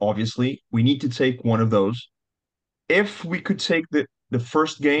Cleveland, obviously. We need to take one of those. If we could take the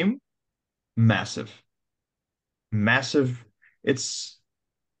first game, massive. It's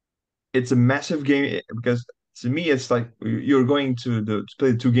a massive game because to me it's like you're going to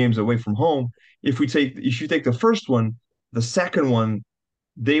play the 2 games away from home. If you take the first one, the second one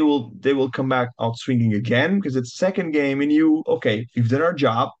they will come back out swinging again because it's second game and we've done our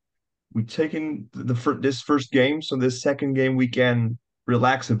job. We've taken this first game, so this second game we can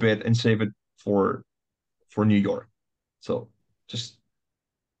relax a bit and save it for New York. So just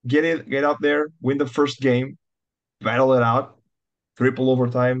get out there, win the first game, battle it out, triple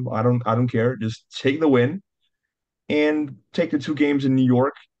overtime. I don't care. Just take the win and take the two games in New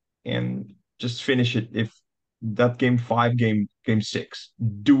York and just finish it. If that game five, game six,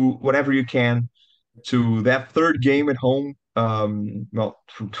 do whatever you can to that third game at home. Well,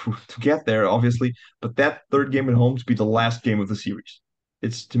 to get there, obviously, but that third game at home to be the last game of the series.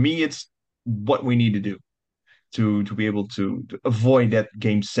 It's to me, it's what we need to do to be able to avoid that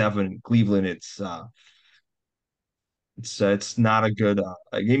game seven in Cleveland. It's not a good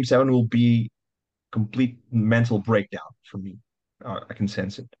game seven will be complete mental breakdown for me. I can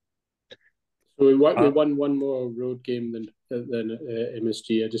sense it. So we Uh, won one more road game than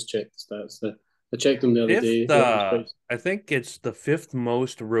MSG. I just checked the stats. I checked them the other day. I think it's the fifth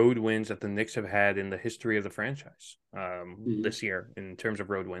most road wins that the Knicks have had in the history of the franchise this year in terms of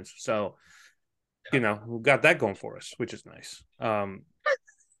road wins. So, we've got that going for us, which is nice. I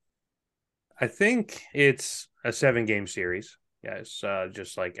think it's a 7-game series. Yes,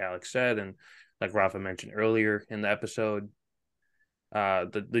 just like Alex said, and like Rafa mentioned earlier in the episode.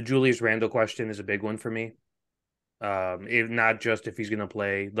 The Julius Randle question is a big one for me. If not just if he's going to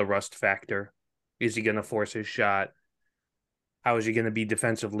play the rust factor. Is he going to force his shot? How is he going to be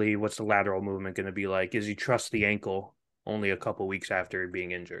defensively? What's the lateral movement going to be like? Is he trust the ankle only a couple weeks after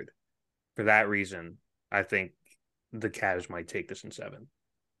being injured? For that reason, I think the Cavs might take this in 7.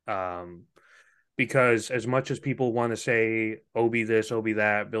 Because as much as people want to say Obi this, Obi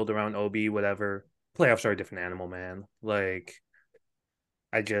that, build around Obi, whatever, playoffs are a different animal, man. Like,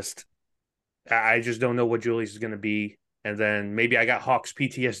 I just don't know what Julius is going to be. And then maybe I got Hawks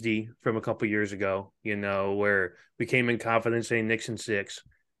PTSD from a couple years ago, where we came in confident saying Knicks in 6.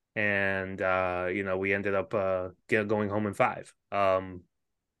 And, we ended up going home in 5.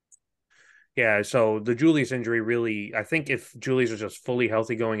 Yeah, so the Julius injury really, I think if Julius was just fully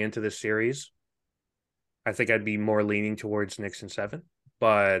healthy going into this series, I think I'd be more leaning towards Knicks in 7.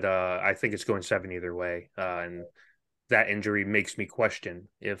 But I think it's going 7 either way. And that injury makes me question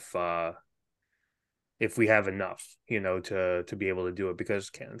if we have enough, to be able to do it, because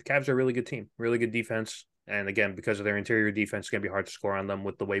the Cavs are a really good team, really good defense. And again, because of their interior defense, it's going to be hard to score on them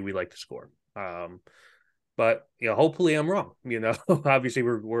with the way we like to score. But hopefully I'm wrong. Obviously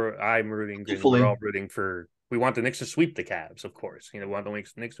I'm rooting, and we're all rooting for. We want the Knicks to sweep the Cavs, of course. We want the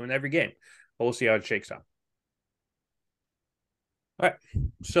Knicks to win every game. But we'll see how it shakes out. All right,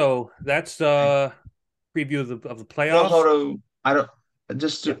 so that's preview of the playoffs.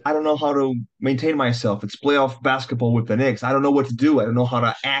 I don't know how to maintain myself. It's playoff basketball with the Knicks. I don't know what to do. I don't know how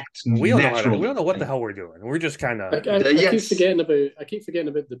to act We don't know naturally. We don't know what the hell we're doing. We're just kind of. I keep forgetting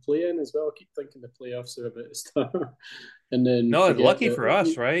about the play-in as well. I keep thinking the playoffs are about to start, and then lucky for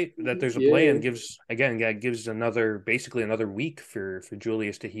us, right? That there's a play-in gives basically another week for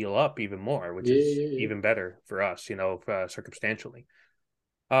Julius to heal up even more, which is even better for us, circumstantially.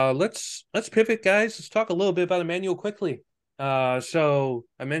 Let's pivot, guys. Let's talk a little bit about Immanuel quickly. So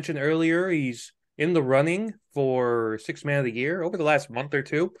I mentioned earlier he's in the running for Sixth Man of the Year. Over the last month or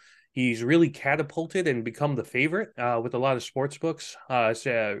two, he's really catapulted and become the favorite with a lot of sports books,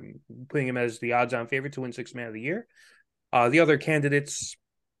 putting him as the odds-on favorite to win Sixth Man of the Year. The other candidates,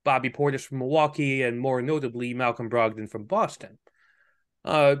 Bobby Portis from Milwaukee, and more notably Malcolm Brogdon from Boston.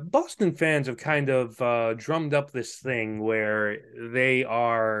 Boston fans have kind of drummed up this thing where they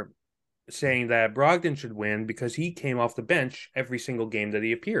are saying that Brogdon should win because he came off the bench every single game that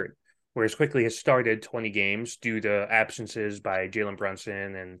he appeared, whereas Quickley has started 20 games due to absences by Jalen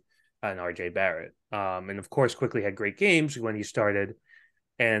Brunson and RJ Barrett. And of course, Quickley had great games when he started,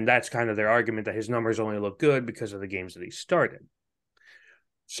 and that's kind of their argument that his numbers only look good because of the games that he started.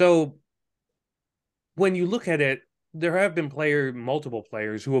 So when you look at it, there have been multiple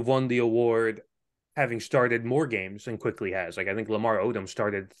players who have won the award having started more games than Quickley has. Like, I think Lamar Odom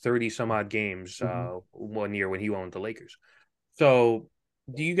started 30 some odd games 1 year when he won with the Lakers. So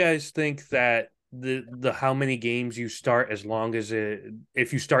do you guys think that the how many games you start, as long as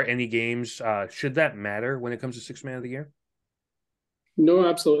if you start any games, should that matter when it comes to Sixth Man of the Year? No,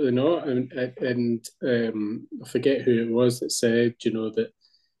 absolutely not. And I forget who it was that said, that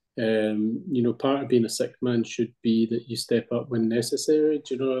part of being a sixth man should be that you step up when necessary,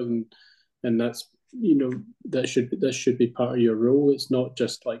 and that's that should be part of your role. It's not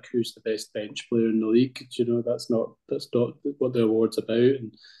just like who's the best bench player in the league. That's not what the award's about.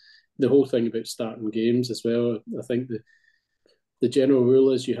 And the whole thing about starting games as well. I think the general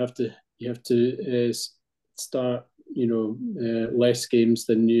rule is you have to start less games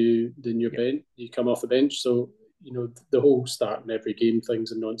than your bench. You come off the bench, so the whole starting every game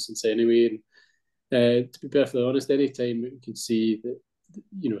thing's a nonsense anyway. And to be perfectly honest, any time you can see that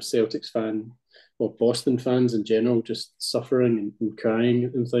Celtics fan or Boston fans in general just suffering and crying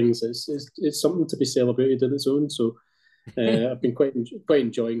and things, it's something to be celebrated in its own. So I've been quite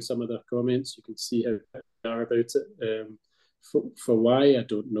enjoying some of their comments. You can see how they are about it. For why, I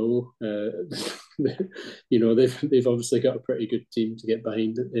don't know. They've obviously got a pretty good team to get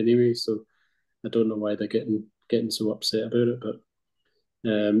behind it anyway. So I don't know why they're getting so upset about it. But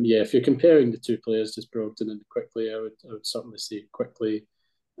if you're comparing the two players, just Brogdon and Quickley, I would certainly say Quickley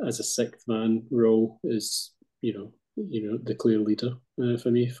as a sixth man role is the clear leader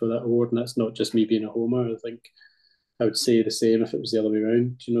for me for that award, and that's not just me being a homer. I think I would say the same if it was the other way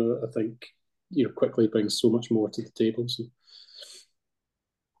around. I think Quickley brings so much more to the table. So.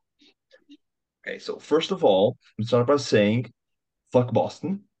 Okay, so first of all, let's start by saying fuck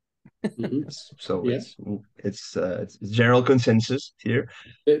Boston. Mm-hmm. So it's general consensus here.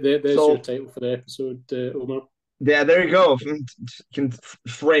 There's your title for the episode, Omar. Yeah, there you go. You can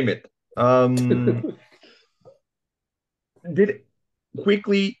frame it.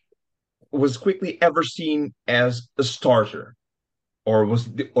 Was Quickley ever seen as a starter, or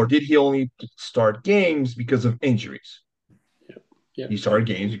did he only start games because of injuries? Yeah. He started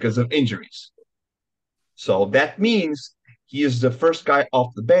games because of injuries. So that means he is the first guy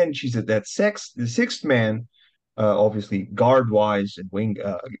off the bench. He's the sixth man, obviously guard wise and wing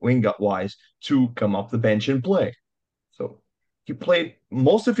wise, to come off the bench and play. So he played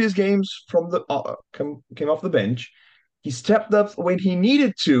most of his games from the came off the bench. He stepped up when he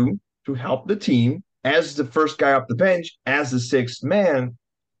needed to help the team as the first guy off the bench, as the sixth man.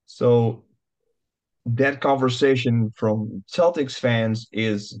 So that conversation from Celtics fans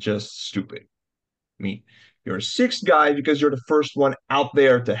is just stupid. I mean, you're a sixth guy because you're the first one out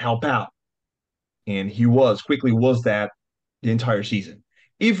there to help out. And Quickley was that the entire season.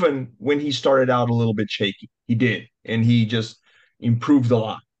 Even when he started out a little bit shaky, he did. And he just improved a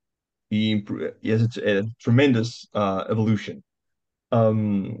lot. Yes, it's a tremendous evolution.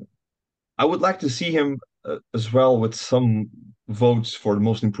 I would like to see him as well with some votes for the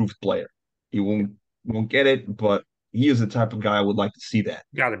most improved player. He won't get it, but he is the type of guy I would like to see that.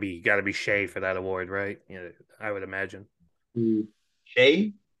 Gotta be Shea for that award, right? Yeah, I would imagine.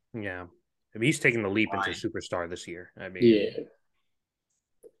 Shea? Yeah. I mean, he's taking the leap into superstar this year. I mean, yeah.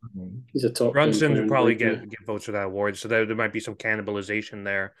 He's a top. Brunson would probably get votes for that award, so there might be some cannibalization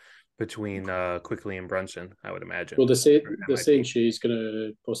there between Quickley and Brunson, I would imagine. Well, they're saying Shea's going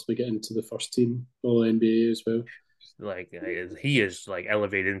to possibly get into the first team All NBA as well. Like he is like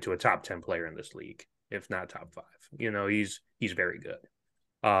elevated into a top 10 player in this league, if not top 5. He's very good.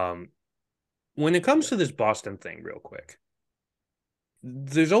 When it comes to this Boston thing, real quick,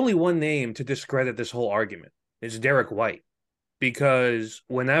 there's only one name to discredit this whole argument. It's Derek White. Because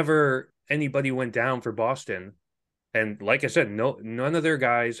whenever anybody went down for Boston, and like I said, none of their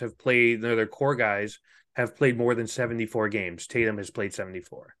guys have played, none of their core guys have played more than 74 games. Tatum has played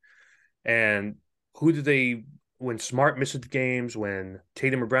 74. And when Smart misses games, when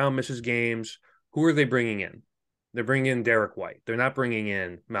Tatum or Brown misses games, who are they bringing in? They're bringing in Derek White. They're not bringing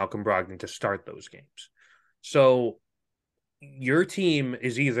in Malcolm Brogdon to start those games. So your team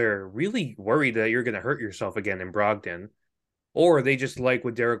is either really worried that you're going to hurt yourself again in Brogdon, or they just like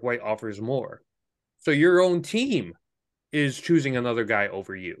what Derek White offers more. So your own team is choosing another guy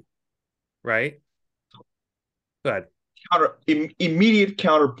over you, right? Go ahead. Immediate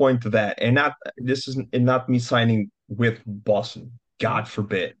counterpoint to that, and not me signing with Boston. God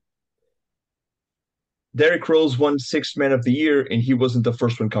forbid. Derrick Rose won Sixth Man of the Year, and he wasn't the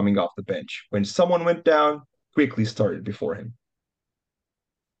first one coming off the bench. When someone went down, Quickley started before him.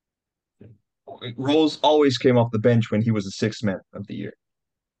 Rose always came off the bench when he was the Sixth Man of the Year,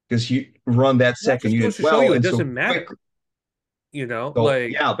 because he run that second unit well. It doesn't matter.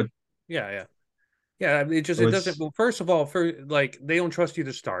 But yeah. It doesn't. Well, first of all, they don't trust you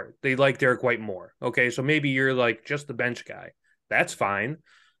to start. They like Derek White more. Okay, so maybe you're like just the bench guy. That's fine.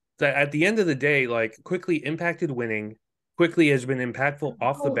 That at the end of the day, like Quickley impacted winning. Quickley has been impactful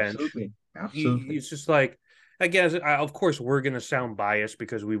off the bench. Absolutely. It's just like, I guess, of course, we're going to sound biased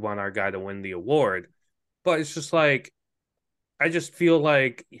because we want our guy to win the award. But it's just like, I just feel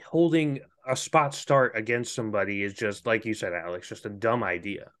like holding a spot start against somebody is just, like you said, Alex, just a dumb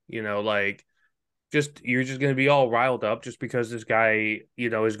idea. You're just going to be all riled up just because this guy,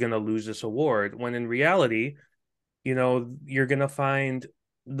 is going to lose this award. When in reality, you're going to find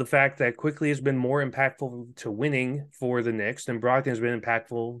the fact that Quickly has been more impactful to winning for the Knicks than Brogdon has been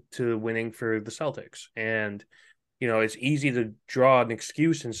impactful to winning for the Celtics. And, it's easy to draw an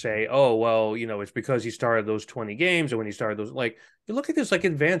excuse and say, oh, well, it's because he started those 20 games, or when he started those, like, you look at his like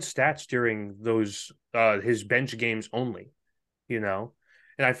advanced stats during those his bench games only, And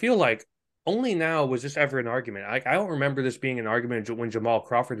I feel like only now was this ever an argument. I don't remember this being an argument when Jamal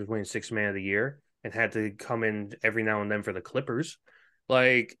Crawford was winning Sixth Man of the Year and had to come in every now and then for the Clippers.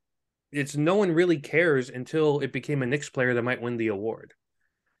 Like, it's no one really cares until it became a Knicks player that might win the award.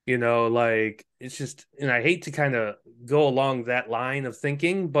 Like, it's just, and I hate to kind of go along that line of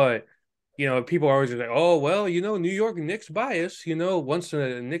thinking, but people are always like, oh, well, New York Knicks bias, once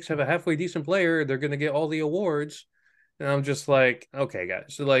the Knicks have a halfway decent player, they're going to get all the awards. And I'm just like, okay, guys,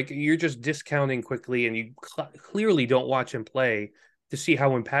 so like you're just discounting Quickly, and you clearly don't watch him play to see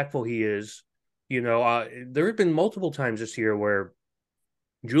how impactful he is. There have been multiple times this year where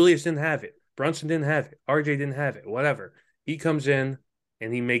Julius didn't have it, Brunson didn't have it, RJ didn't have it, whatever. He comes in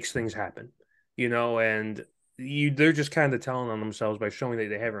and he makes things happen, and they're just kind of telling on themselves by showing that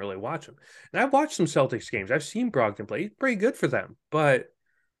they haven't really watched him. And I've watched some Celtics games. I've seen Brogdon play. He's pretty good for them, but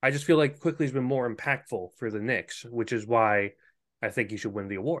I just feel like Quickly's been more impactful for the Knicks, which is why I think he should win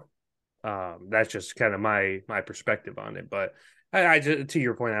the award. That's just kind of my perspective on it. But I to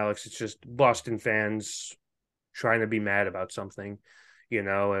your point, Alex, it's just Boston fans trying to be mad about something,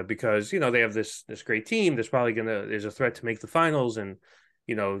 because they have this great team that's probably there's a threat to make the finals, and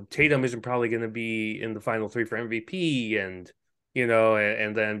Tatum isn't probably gonna be in the final three for MVP, and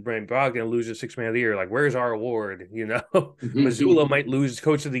and then Brent Brogdon loses Sixth Man of the Year. Like, where's our award? Mazzulla might lose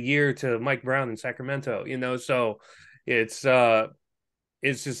Coach of the Year to Mike Brown in Sacramento. So it's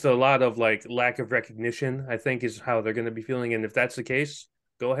just a lot of like lack of recognition, I think, is how they're going to be feeling. And if that's the case,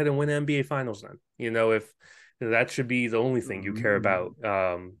 go ahead and win NBA Finals then. If that should be the only thing you care about.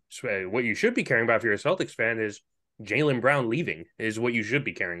 So what you should be caring about if you're a Celtics fan is Jaylen Brown leaving is what you should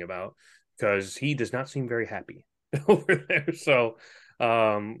be caring about, because he does not seem very happy over there. So,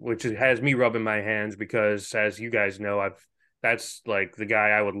 which has me rubbing my hands, because as you guys know, that's like the guy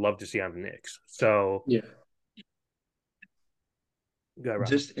I would love to see on the Knicks. So yeah,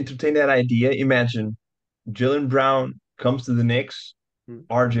 just entertain that idea. Imagine Jaylen Brown comes to the Knicks,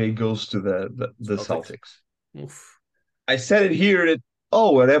 RJ goes to the Celtics. Oof. I said it here that,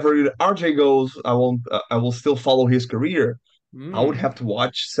 wherever RJ goes, I will still follow his career. I would have to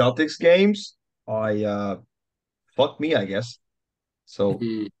watch Celtics games. Fuck me, I guess. So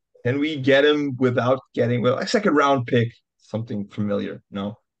can we get him without getting a second round pick? Something familiar,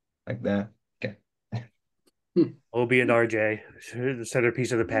 no, like that. Okay. Obi and RJ, the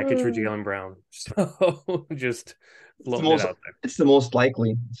centerpiece of the package for Jaylen Brown. So just floating it out there. It's the most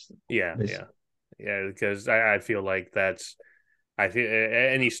likely. Yeah, because I feel like I feel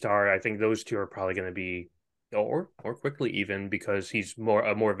any star. I think those two are probably going to be, or Quickly even, because he's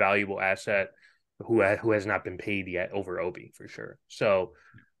a more valuable asset who has not been paid yet over Obi for sure. So,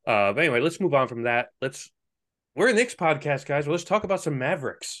 but anyway, let's move on from that. We're a Knicks podcast, guys. Let's talk about some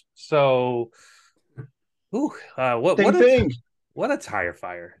Mavericks. So, what a tire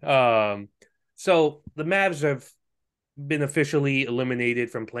fire. So the Mavs have been officially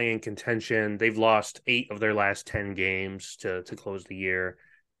eliminated from playing contention. They've lost 8 of their last 10 games to close the year.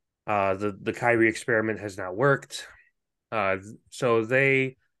 The Kyrie experiment has not worked.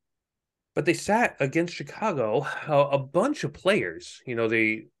 But they sat against Chicago a bunch of players.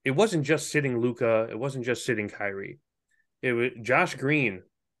 It wasn't just sitting Luka. It wasn't just sitting Kyrie. It was Josh Green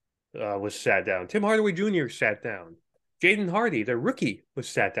was sat down. Tim Hardaway Jr. sat down. Jaden Hardy, the rookie, was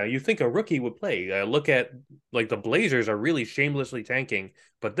sat down. You think a rookie would play. Look at, like, the Blazers are really shamelessly tanking,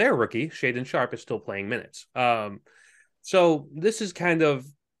 but their rookie, Shaedon Sharpe, is still playing minutes. So this has kind of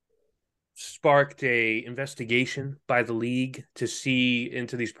sparked a investigation by the league to see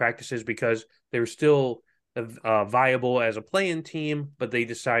into these practices, because they were still viable as a play-in team, but they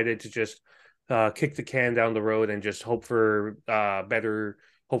decided to just kick the can down the road and just hope for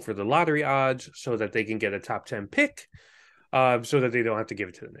the lottery odds so that they can get a top 10 pick, so that they don't have to give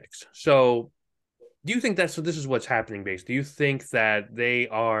it to the Knicks. So do you think this is what's happening, base? Do you think that they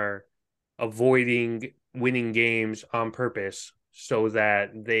are avoiding winning games on purpose so that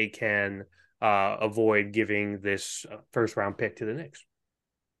they can avoid giving this first round pick to the Knicks?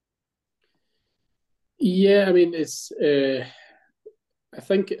 Yeah, I mean, it's. I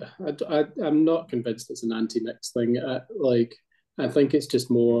think I'm not convinced it's an anti-Knicks thing. I think it's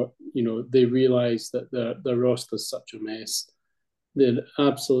just more, they realise that their roster's such a mess. They had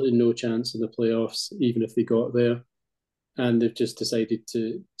absolutely no chance in the playoffs, even if they got there, and they've just decided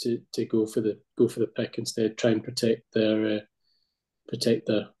to go for the pick instead, try and protect their protect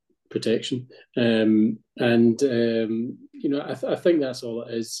their protection. I think that's all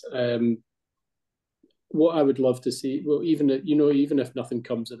it is. What I would love to see, well, even if nothing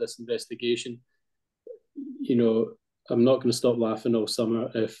comes of this investigation, I'm not going to stop laughing all summer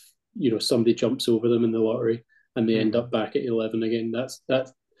if somebody jumps over them in the lottery and they end up back at 11 again.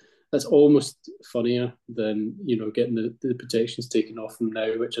 That's almost funnier than getting the protections taken off them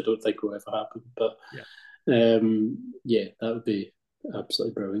now, which I don't think will ever happen. But that would be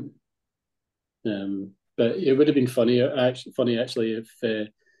absolutely brilliant. But it would have been funny actually if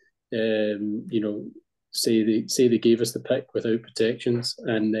say they gave us the pick without protections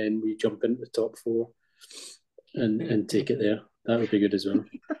and then we jump into the top four and take it there. That would be good as well.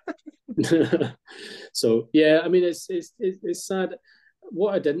 So yeah, I mean it's sad.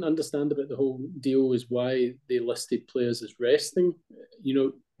 What I didn't understand about the whole deal is why they listed players as resting.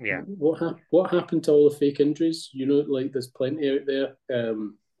 What happened to all the fake injuries? Like there's plenty out there.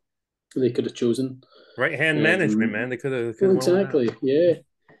 They could have chosen right hand management, man. They could have exactly, yeah.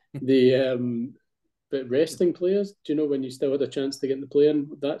 But resting players, when you still had a chance to get in the play in,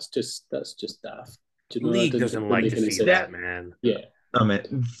 that's just daft. League doesn't like to see that, man. Yeah, I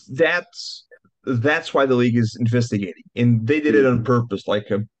mean that's why the league is investigating, and they did it on purpose,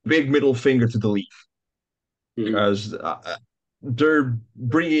 like a big middle finger to the league, because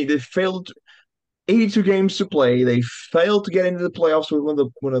they failed 82 games to play. They failed to get into the playoffs with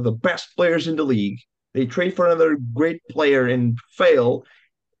one of the best players in the league. They trade for another great player and fail,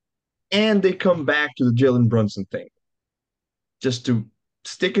 and they come back to the Jalen Brunson thing, just to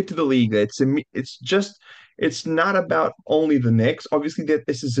stick it to the league. It's not about only the Knicks. Obviously, that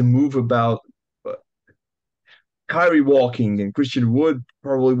this is a move about Kyrie walking and Christian Wood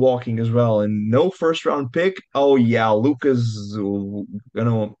probably walking as well, and no first round pick. Oh yeah, Luka's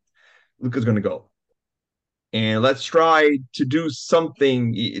gonna go. And let's try to do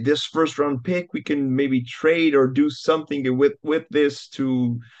something. This first round pick, we can maybe trade or do something with this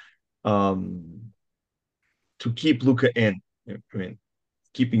to keep Luka in. I mean,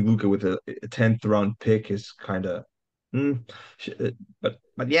 keeping Luka with a 10th round pick is kind of,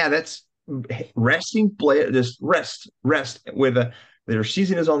 but yeah, that's resting player. Just rest with their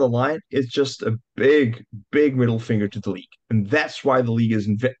season is on the line. It's just a big middle finger to the league, and that's why the league is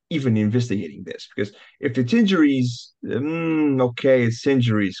even investigating this, because if it's injuries, okay, it's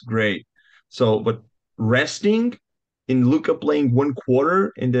injuries, great. So, but resting in Luka playing one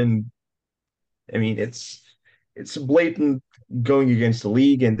quarter and then, I mean, it's blatant going against the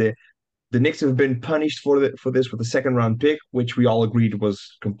league, and the Knicks have been punished for this with a second round pick, which we all agreed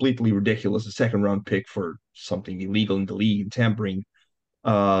was completely ridiculous. A second round pick for something illegal in the league and tampering.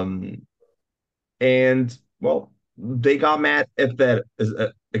 And well, they got mad at that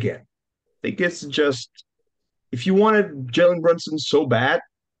again. I think it's just, if you wanted Jalen Brunson so bad,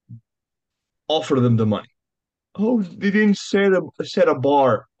 offer them the money. Oh, they didn't set a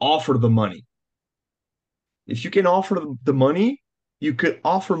bar. Offer the money. If you can offer the money, you could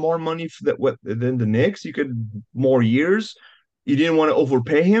offer more money than the Knicks. You could more years. You didn't want to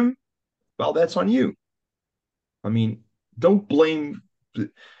overpay him. Well, that's on you. I mean, don't blame.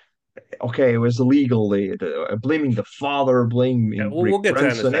 Okay, it was illegal. Blaming the father, blaming we'll Rick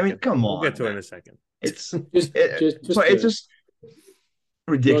Brunson. I mean, come on. We'll get to it in a second. It's just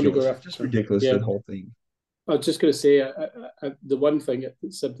ridiculous. It's just ridiculous, that whole thing. I was just going to say, the one thing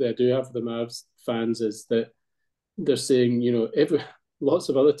simply I do have for the Mavs fans is that they're saying, lots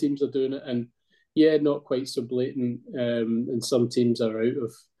of other teams are doing it, and yeah, not quite so blatant. And some teams are out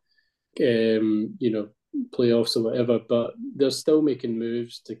of, playoffs or whatever, but they're still making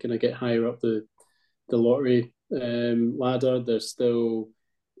moves to kind of get higher up the lottery ladder. There's still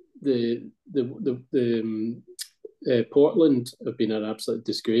Portland have been an absolute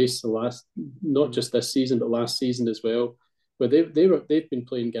disgrace not just this season but last season as well. But they've been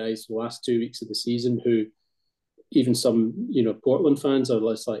playing guys the last 2 weeks of the season who even some Portland fans are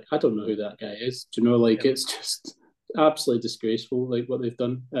less like, I don't know who that guy is. Do you know, like It's just absolutely disgraceful, like what they've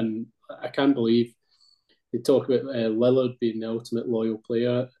done, and I can't believe they talk about Lillard being the ultimate loyal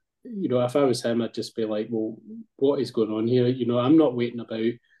player. If I was him, I'd just be like, well, what is going on here? I'm not waiting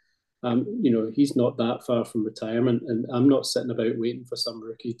about. He's not that far from retirement, and I'm not sitting about waiting for some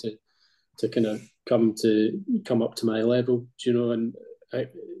rookie to kind of come up to my level. And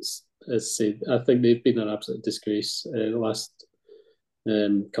as I said, I think they've been an absolute disgrace the last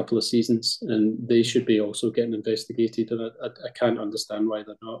couple of seasons, and they should be also getting investigated. And I can't understand why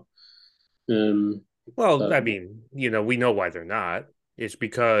they're not. I mean, we know why they're not. It's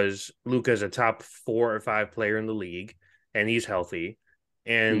because Luka's a top 4 or 5 player in the league, and he's healthy.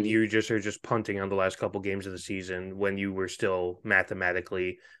 and you just are just punting on the last couple games of the season when you were still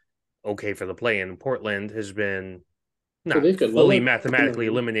mathematically okay for the play-in. Portland has been not they've got fully Lillard. mathematically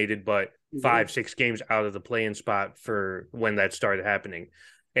eliminated, but 5-6 games out of the play-in spot for when that started happening.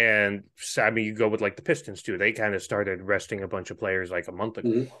 And I mean, you go with like the Pistons too. They kind of started resting a bunch of players like a month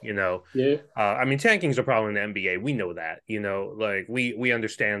ago. You know, I mean, tanking's a problem in the NBA. We know that. You know, like we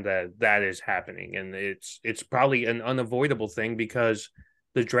understand that is happening, and it's probably an unavoidable thing because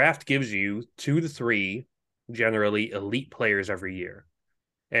the draft gives you 2 to 3 generally elite players every year,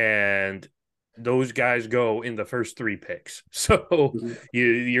 and those guys go in the first 3 picks. So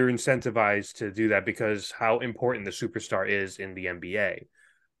you're incentivized to do that because how important the superstar is in the NBA.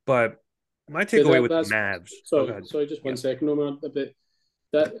 But my takeaway with the Mavs. Sorry, just 1 second, Omar. But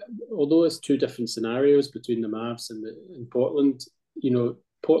that, although it's 2 different scenarios between the Mavs and Portland, you know,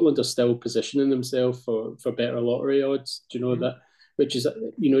 Portland are still positioning themselves for better lottery odds. Do you know that? Which is,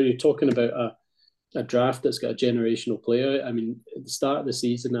 you know, you're talking about a draft that's got a generational player. I mean, at the start of the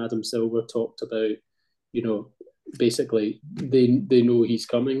season, Adam Silver talked about, you know, basically they know he's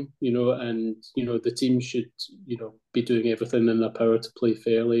coming, you know, and, you know, the team should, you know, be doing everything in their power to play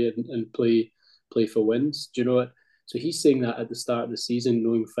fairly and play for wins. Do you know what? So he's saying that at the start of the season,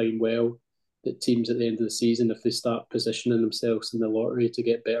 knowing fine well that teams at the end of the season, if they start positioning themselves in the lottery to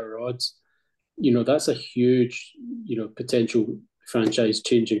get better odds, you know, that's a huge, you know, potential franchise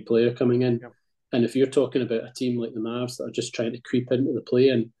changing player coming in. Yep. And if you're talking about a team like the Mavs that are just trying to creep into the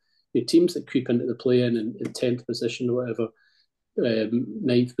play-in, your teams that creep into the play-in in 10th position or whatever,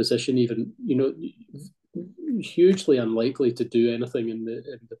 9th position even, you know, hugely unlikely to do anything in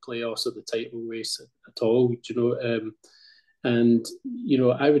the playoffs or the title race at all, you know. And, you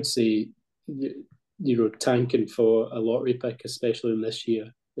know, I would say, you know, tanking for a lottery pick, especially in this year,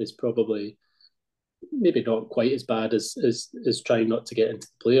 is probably maybe not quite as bad as trying not to get into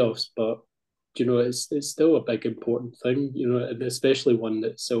the playoffs, but you know, it's still a big important thing, you know, and especially one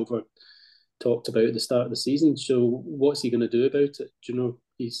that Silver talked about at the start of the season. So what's he going to do about it? Do you know,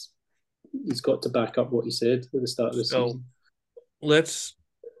 he's got to back up what he said at the start of the season.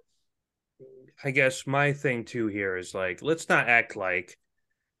 I guess my thing too here is like, let's not act like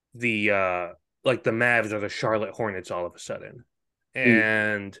the Mavs are the Charlotte Hornets all of a sudden.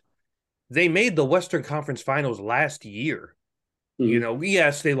 And they made the Western Conference Finals last year. You know,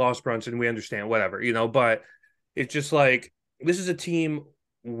 yes, they lost Brunson. We understand, whatever, you know, but it's just like, this is a team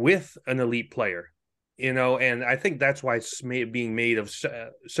with an elite player, you know, and I think that's why it's being made of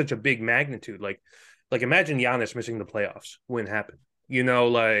such a big magnitude. Like imagine Giannis missing the playoffs. Wouldn't happen, you know,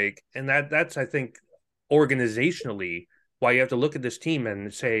 like, and that's, I think, organizationally why you have to look at this team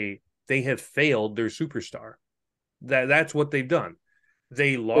and say they have failed their superstar. That's what they've done.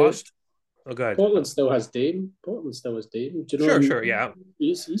 They lost. Oh, go ahead. Portland still has Dame. Do you know? Sure, yeah.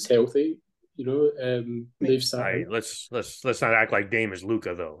 He's healthy. You know, they've signed. Let's not act like Dame is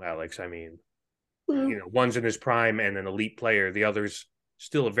Luka though, Alex. I mean, you know, one's in his prime and an elite player. The other's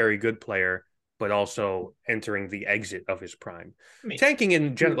still a very good player, but also entering the exit of his prime. Tanking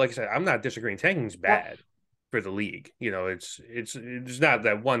in general, like I said, I'm not disagreeing. Tanking's bad for the league. You know, it's not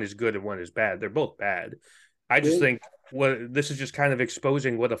that one is good and one is bad. They're both bad. I just think this is just kind of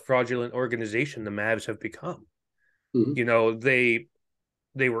exposing what a fraudulent organization the Mavs have become. You know, they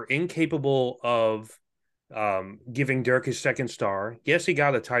were incapable of giving Dirk his second star. Yes, he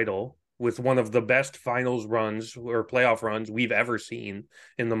got a title with one of the best finals runs or playoff runs we've ever seen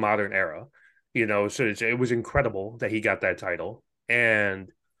in the modern era. You know, so it was incredible that he got that title. And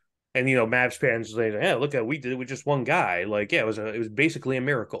you know, Mavs fans say, "Yeah, look at we did it with just one guy." Like, yeah, it was basically a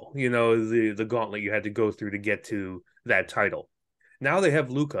miracle. You know, the gauntlet you had to go through to get to that title. Now they have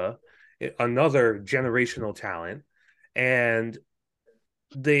Luka, another generational talent, and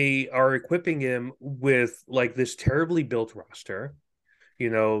they are equipping him with like this terribly built roster. You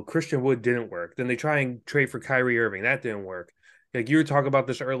know, Christian Wood didn't work. Then they try and trade for Kyrie Irving. That didn't work. Like you were talking about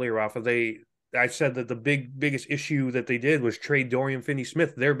this earlier, Rafa. I said that the biggest issue that they did was trade Dorian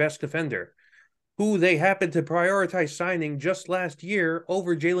Finney-Smith, their best defender, who they happened to prioritize signing just last year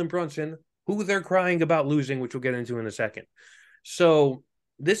over Jalen Brunson, who they're crying about losing, which we'll get into in a second. So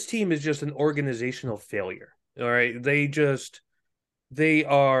this team is just an organizational failure. All right. They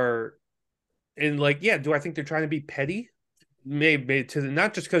are in like, yeah, do I think they're trying to be petty? Maybe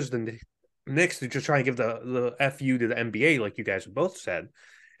not just because the Knicks, they're just trying to give the FU to the NBA, like you guys have both said.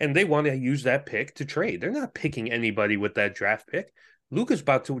 And they want to use that pick to trade. They're not picking anybody with that draft pick. Luka's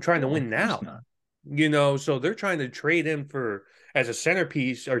trying to win now. You know, so they're trying to trade him as a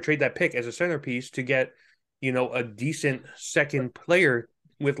centerpiece, or trade that pick as a centerpiece to get, you know, a decent second player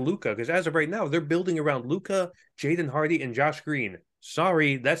with Luka. Because as of right now, they're building around Luka, Jaden Hardy, and Josh Green.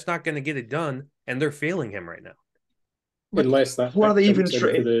 Sorry, that's not going to get it done, and they're failing him right now. But unless that who are they even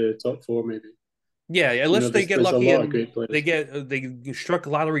jumps into the top four, maybe. Yeah, unless they get there's lucky a lot and of great players. they struck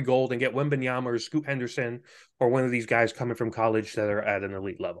lottery gold and get Wembanyama or Scoot Henderson or one of these guys coming from college that are at an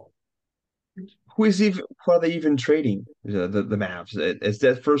elite level. Who are they even trading? The Mavs. Is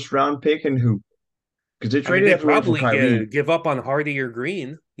that first round pick and who? Because they traded They everywhere for probably Kyrie. give up on Hardy or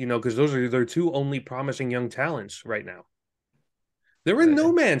Green, because those are their two only promising young talents right now. They're in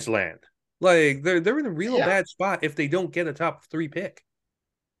no man's land. Like they're in a real bad spot if they don't get a top 3 pick.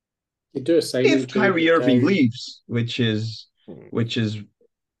 You do a If Kyrie Irving leaves, which is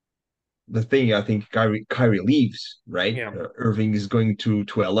the thing. I think Kyrie leaves, right? Yeah. Irving is going to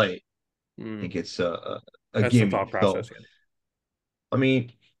LA. I think it's a gimme. Thought process. So, I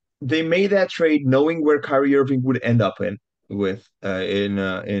mean, they made that trade knowing where Kyrie Irving would end up in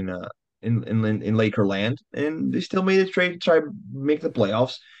Laker land, and they still made a trade to try to make the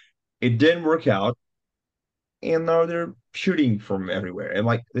playoffs. It didn't work out, and now they're shooting from everywhere. And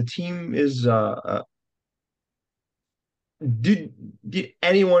like the team is, did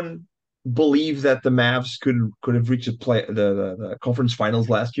anyone believe that the Mavs could have reached the conference finals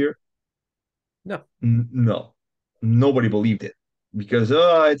last year? No, no, nobody believed it because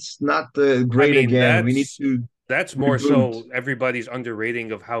it's not great again. We need to. That's more so everybody's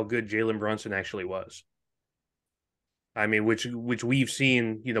underrating of how good Jalen Brunson actually was. I mean, which we've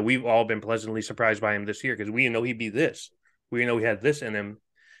seen, we've all been pleasantly surprised by him this year because we know he'd be this. We know he had this in him.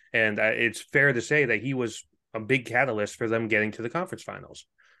 And it's fair to say that he was a big catalyst for them getting to the conference finals.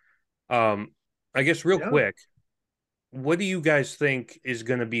 I guess real quick, what do you guys think is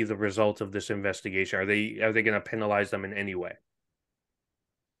going to be the result of this investigation? Are they going to penalize them in any way?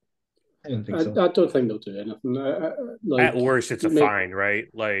 I don't think so. I don't think they'll do anything. At worst, it's a fine, right?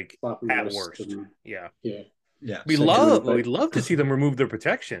 Like at worst, yeah. We'd love to see them remove their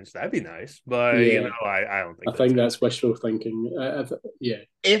protections. That'd be nice, but I don't think. I think that's wishful thinking.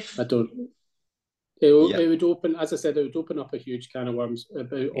 If I don't, it would open, as I said, it would open up a huge can of worms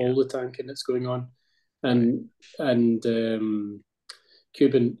about all the tanking that's going on, and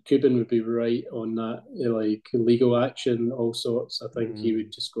Cuban would be right on that, like legal action, all sorts. I think he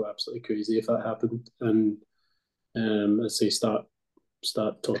would just go absolutely crazy if that happened, and let's say start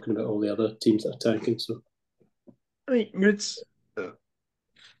talking about all the other teams that are tanking. So, I mean, it's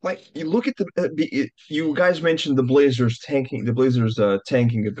like you look at you guys mentioned the Blazers tanking. The Blazers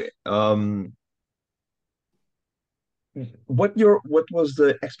tanking a bit. What was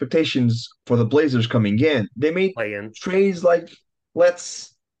the expectations for the Blazers coming in? They made trades like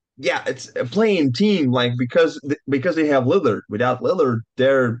it's a playing team like because they have Lillard. Without Lillard,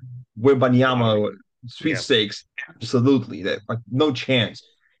 they're Wembanyama sweepstakes. Absolutely, that like no chance.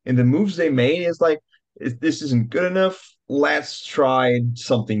 And the moves they made is like this isn't good enough. Let's try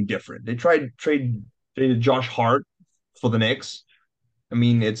something different. They traded Josh Hart for the Knicks. I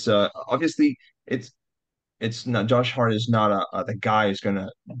mean, it's obviously it's not Josh Hart is not the guy who's gonna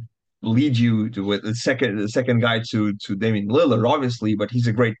lead you to with the second guy to Damian Lillard, obviously, but he's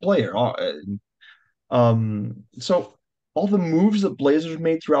a great player. So all the moves that Blazers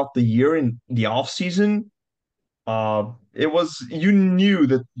made throughout the year in the offseason, it was you knew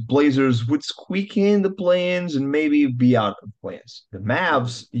that Blazers would squeak in the play-ins and maybe be out of the play-ins. The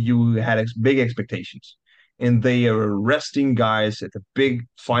Mavs, you had big expectations, and they are resting guys at the big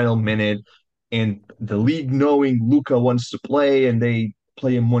final minute and the league knowing Luka wants to play and they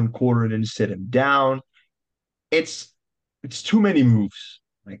play him one quarter and then sit him down. It's too many moves.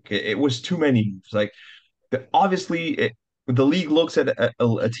 Like it was too many moves. Like obviously the league looks at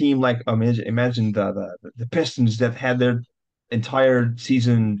a team like imagine the Pistons that had their entire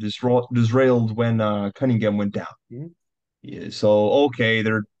season disrailed when Cunningham went down. Mm-hmm. Yeah, so okay,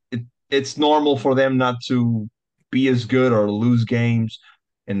 it's normal for them not to be as good or lose games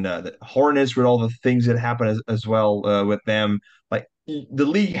and the Hornets with all the things that happen as well with them. Like the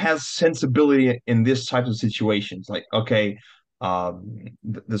league has sensibility in this type of situations. Like okay,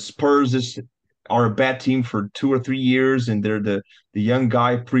 the Spurs are a bad team for 2 or 3 years, and they're the young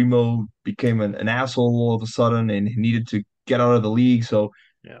guy Primo became an asshole all of a sudden, and he needed to get out of the league. So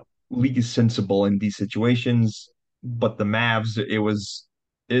league is sensible in these situations. But the Mavs,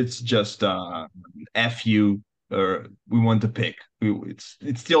 it's just F you or we want to pick.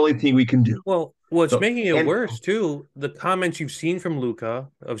 It's the only thing we can do. Well, what's making it worse too, the comments you've seen from Luka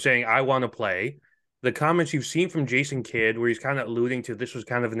of saying I want to play, the comments you've seen from Jason Kidd where he's kind of alluding to this was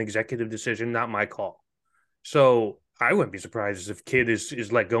kind of an executive decision, not my call. So I wouldn't be surprised if Kidd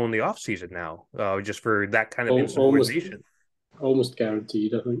is let go in the offseason now, just for that kind of insubordination. Almost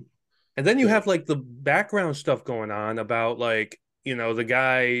guaranteed, I think. And then you have like the background stuff going on about like the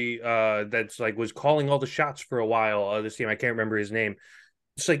guy that's like was calling all the shots for a while. This team, I can't remember his name.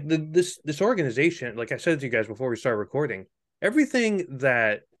 It's like this organization, like I said to you guys before we start recording, everything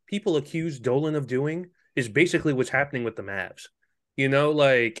that people accuse Dolan of doing is basically what's happening with the Mavs.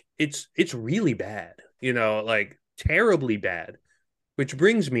 Like it's really bad, like terribly bad, which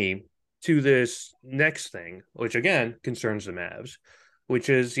brings me to this next thing, which again concerns the Mavs, which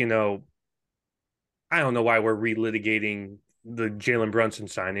is, I don't know why we're relitigating the Jalen Brunson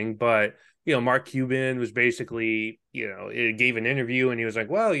signing, but Mark Cuban was basically, it gave an interview and he was like,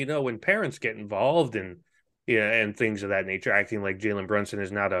 well, when parents get involved and and things of that nature, acting like Jalen Brunson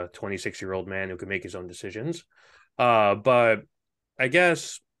is not a 26-year-old man who can make his own decisions. But I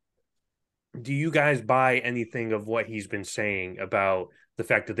guess, do you guys buy anything of what he's been saying about the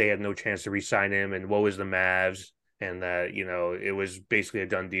fact that they had no chance to re-sign him and what was the Mavs and that, it was basically a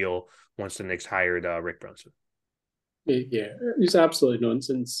done deal once the Knicks hired Rick Brunson? Yeah, it's absolutely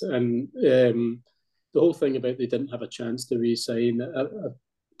nonsense. And the whole thing about they didn't have a chance to re-sign, I've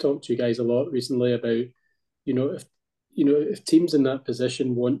talked to you guys a lot recently about, if teams in that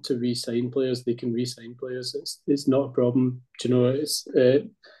position want to re-sign players, they can re-sign players. It's not a problem. It's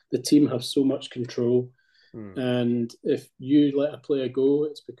the team have so much control, and if you let a player go,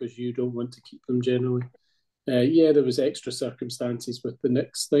 it's because you don't want to keep them generally. Yeah, there was extra circumstances with the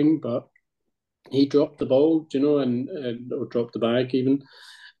Knicks thing, but he dropped the ball, and or dropped the bag even,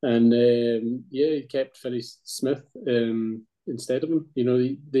 and he kept Finney Smith instead of him.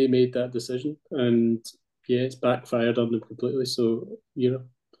 They made that decision, and yeah, it's backfired on them completely. So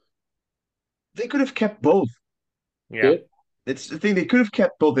they could have kept both. Yeah. It's the thing, they could have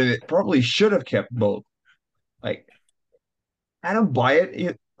kept both, and it probably should have kept both. Like, I don't buy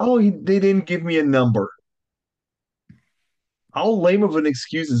it. They didn't give me a number. How lame of an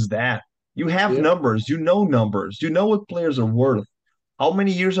excuse is that? You have numbers, numbers, you know what players are worth. How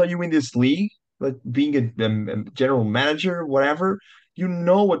many years are you in this league? Like being a general manager, whatever, you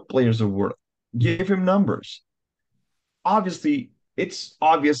know what players are worth. Give him numbers. Obviously, it's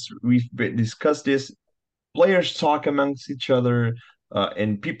obvious. We've discussed this. Players talk amongst each other,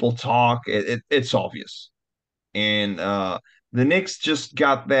 and people talk. It's obvious. And the Knicks just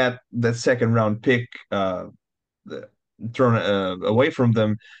got that second round pick thrown away from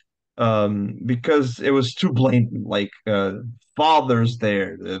them because it was too blatant. Like father's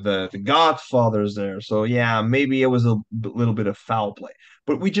there, the Godfather's there. So yeah, maybe it was a little bit of foul play.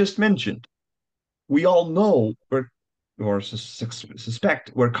 But we just mentioned, we all know or suspect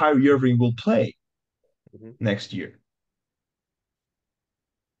where Kyrie Irving will play next year.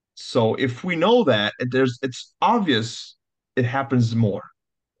 So if we know that, it's obvious it happens more.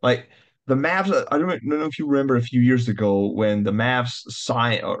 Like the Mavs, I don't know if you remember a few years ago when the Mavs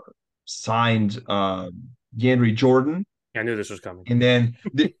signed DeAndre Jordan. I knew this was coming. And then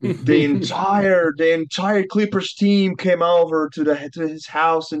the entire Clippers team came over to his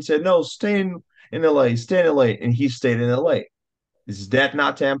house and said, "No, stay in LA, stay in LA," and he stayed in LA. Is that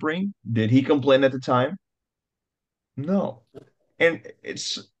not tampering? Did he complain at the time? No. And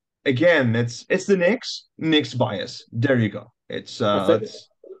it's the Knicks bias. There you go. It's I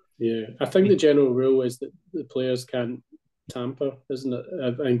think the general rule is that the players can't tamper, isn't it?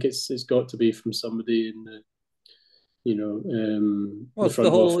 I think it's got to be from somebody in the it's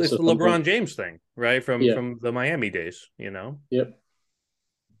the LeBron James thing, right? From the Miami days, Yep.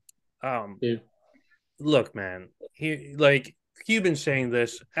 Look, man, like Cuban saying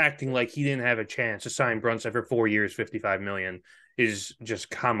this, acting like he didn't have a chance to sign Brunson for 4 years, $55 million, is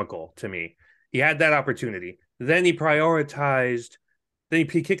just comical to me. He had that opportunity. Then he prioritized. Then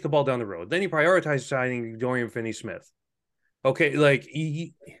he kicked the ball down the road. Then he prioritized signing Dorian Finney-Smith. Okay, like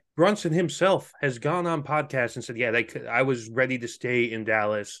Brunson himself has gone on podcasts and said, "Yeah, I was ready to stay in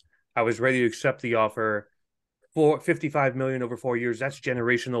Dallas. I was ready to accept the offer for $55 million over 4 years. That's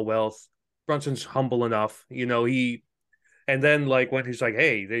generational wealth." Brunson's humble enough, and then like when he's like,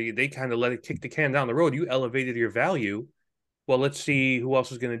 "Hey, they kind of let it kick the can down the road. You elevated your value. Well, let's see who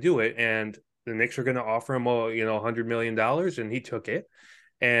else is going to do it." And the Knicks are going to offer him, $100 million, and he took it.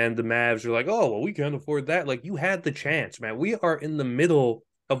 And the Mavs are like, "Oh, well, we can't afford that." Like, you had the chance, man. We are in the middle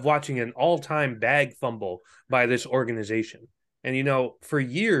of watching an all-time bag fumble by this organization. And, for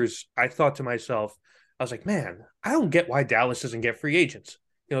years, I thought to myself, I was like, man, I don't get why Dallas doesn't get free agents.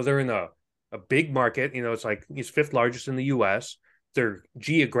 They're in a big market. It's like he's fifth largest in the U.S. They're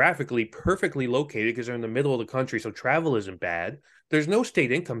geographically perfectly located because they're in the middle of the country, so travel isn't bad. There's no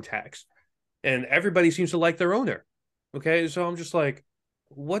state income tax. And everybody seems to like their owner. Okay, so I'm just like,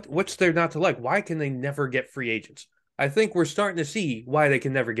 what's there not to like? Why can they never get free agents? I think we're starting to see why they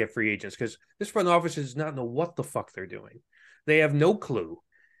can never get free agents, because this front office does not know what the fuck they're doing. They have no clue.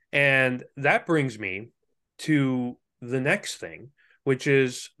 And that brings me to the next thing, which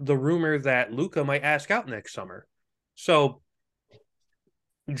is the rumor that Luka might ask out next summer. So,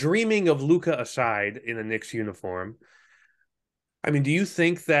 dreaming of Luka aside in a Knicks uniform, I mean, do you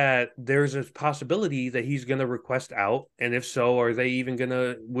think that there's a possibility that he's going to request out? And if so, would they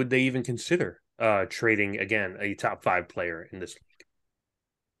even consider trading again a top 5 player in this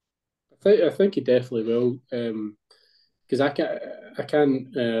I think he definitely will. Because I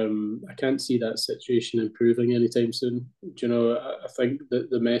can't see that situation improving anytime soon. Do you know, I think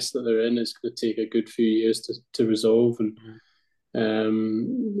that the mess that they're in is going to take a good few years to resolve, and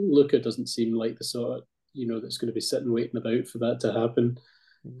Luka doesn't seem like the sort of that's going to be sitting waiting about for that to happen.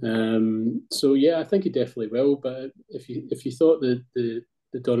 So yeah, I think he definitely will. But if you thought the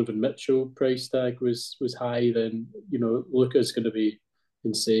Donovan Mitchell price tag was high, then Luka's going to be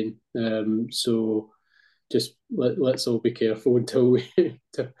insane. So just let's all be careful until we,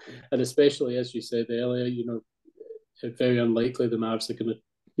 and especially as you said earlier, very unlikely the Mavs are going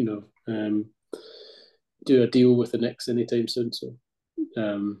to, do a deal with the Knicks anytime soon. So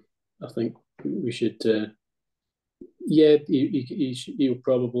I think we should, he'll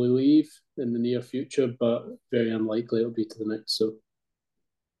probably leave in the near future, but very unlikely it'll be to the Knicks. So,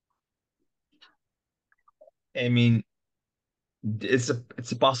 I mean, it's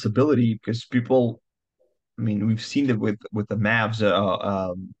a possibility because people. I mean, we've seen it with the Mavs.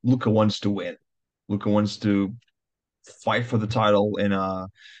 Luka wants to win. Luka wants to fight for the title and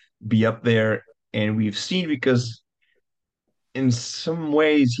be up there. And we've seen because in some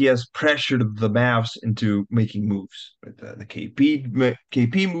ways he has pressured the Mavs into making moves with the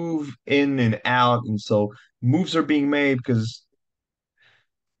KP move in and out, and so moves are being made because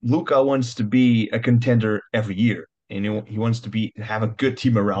Luka wants to be a contender every year, and he wants to have a good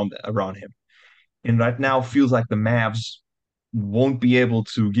team around him. And right now feels like the Mavs won't be able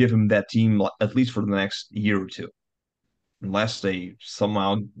to give him that team at least for the next year or two, unless they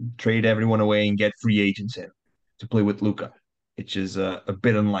somehow trade everyone away and get free agents in to play with Luka, which is a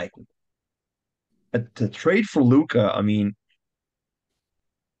bit unlikely. To trade for Luka, I mean,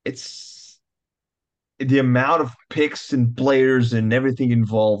 it's the amount of picks and players and everything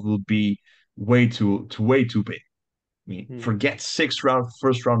involved will be way too big. I mean, forget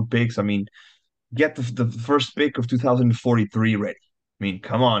first round picks. I mean, get the first pick of 2043 ready. I mean,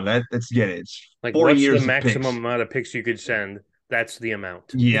 come on, let's get it. It's like 4 what's the years of maximum picks. amount of picks you could send? That's the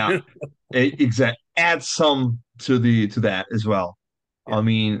amount. Yeah, exactly. Add some to that as well. Yeah. I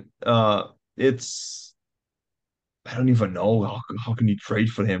mean, it's I don't even know how can you trade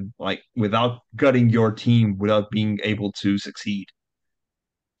for him like without gutting your team, without being able to succeed.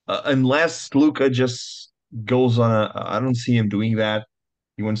 Unless Luka just goes on I don't see him doing that.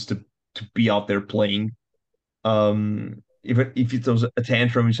 He wants to be out there playing. If he throws a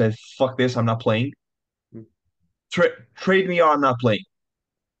tantrum and says, "Fuck this, I'm not playing," trade me or I'm not playing.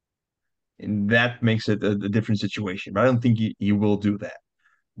 And that makes it a different situation. But I don't think he will do that.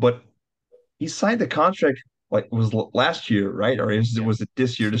 But he signed the contract like it was last year, right? Or was it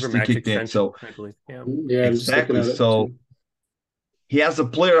this year just to Supermax kick in? extension, So I believe. Yeah. yeah, I'm just looking exactly. at it So too. he has a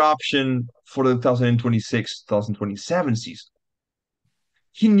player option for the 2026-2027 season.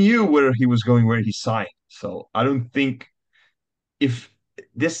 He knew where he was going, where he signed. So I don't think if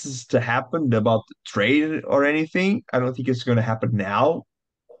this is to happen about the trade or anything, I don't think it's going to happen now.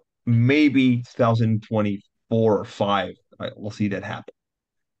 Maybe 2024 or 5, we'll see that happen.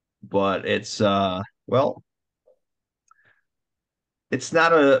 But it's well, it's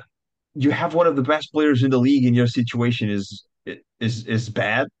not a. You have one of the best players in the league, and your situation is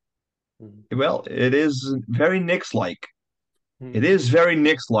bad. Well, it is very Knicks like. It is very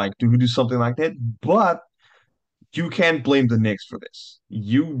Knicks like to do something like that, but you can't blame the Knicks for this.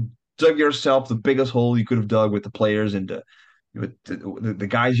 You dug yourself the biggest hole you could have dug with the players and the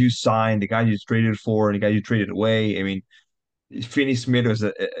guys you signed, the guys you traded for, and the guys you traded away. I mean, Finney Smith was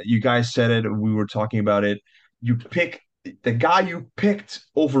you guys said it. We were talking about it. You pick the guy you picked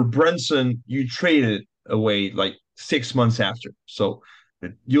over Brunson. You traded away like 6 months after. So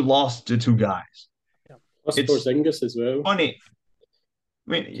you lost the two guys. Plus It's Porzingis as well. funny.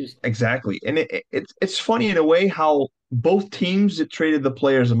 I mean, exactly, and it's funny in a way how both teams that traded the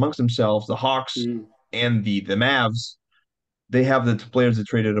players amongst themselves, the Hawks and the Mavs, they have the players that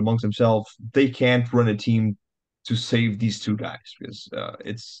traded amongst themselves. They can't run a team to save these two guys because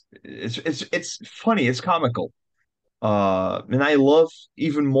it's funny, it's comical, and I love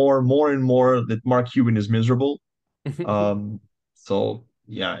even more and more that Mark Cuban is miserable. So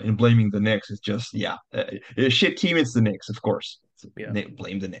yeah, and blaming the Knicks is just a shit team. It's the Knicks, of course. Yeah.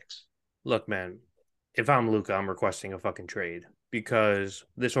 Blame the Knicks. Look, man, if I'm Luka, I'm requesting a fucking trade because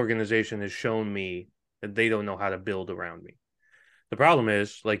this organization has shown me that they don't know how to build around me. The problem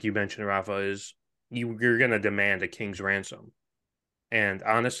is, like you mentioned, Rafa, is you're going to demand a king's ransom. And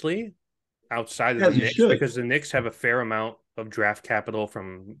honestly, outside of the As you Knicks, should. because the Knicks have a fair amount of draft capital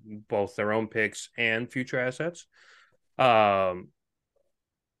from both their own picks and future assets, um,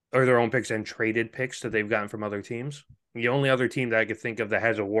 or their own picks and traded picks that they've gotten from other teams. The only other team that I could think of that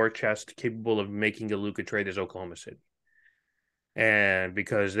has a war chest capable of making a Luka trade is Oklahoma City. And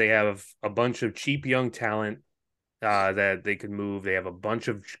because they have a bunch of cheap young talent that they could move, they have a bunch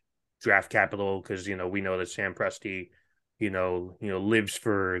of draft capital because we know that Sam Presti, lives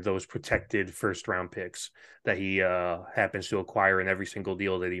for those protected first round picks that he happens to acquire in every single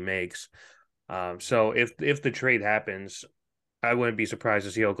deal that he makes. So if the trade happens, I wouldn't be surprised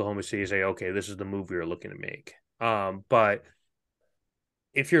to see Oklahoma City say, okay, this is the move we were looking to make. But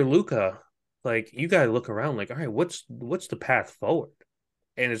if you're Luka, like you got to look around, like, all right, what's the path forward?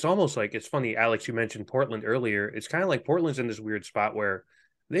 And it's almost like it's funny, Alex. You mentioned Portland earlier. It's kind of like Portland's in this weird spot where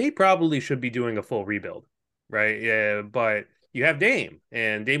they probably should be doing a full rebuild, right? Yeah, but you have Dame,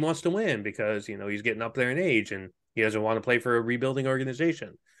 and Dame wants to win because he's getting up there in age, and he doesn't want to play for a rebuilding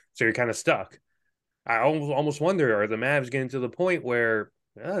organization. So you're kind of stuck. I almost wonder, are the Mavs getting to the point where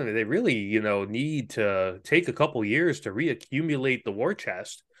they really, need to take a couple years to reaccumulate the war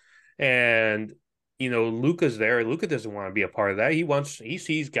chest? And, Luka's there. Luka doesn't want to be a part of that. He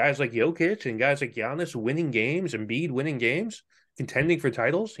sees guys like Jokic and guys like Giannis winning games, Embiid winning games, contending for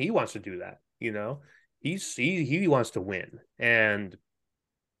titles. He wants to do that, he wants to win. And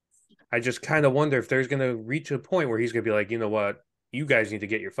I just kind of wonder if there's going to reach a point where he's going to be like, you know what, you guys need to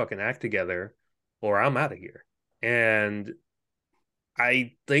get your fucking act together or I'm out of here. And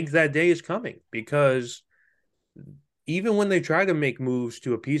I think that day is coming because even when they try to make moves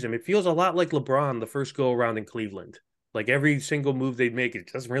to appease him, it feels a lot like LeBron the first go around in Cleveland. Like every single move they make,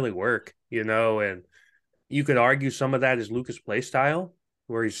 it doesn't really work, and you could argue some of that is Luka's play style,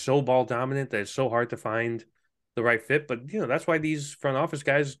 where he's so ball dominant that it's so hard to find the right fit. But that's why these front office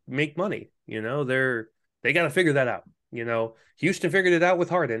guys make money. They got to figure that out. Houston figured it out with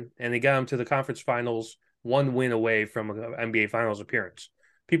Harden, and they got him to the conference finals, one win away from an NBA Finals appearance.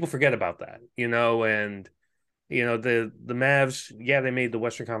 People forget about that, and the Mavs, yeah, they made the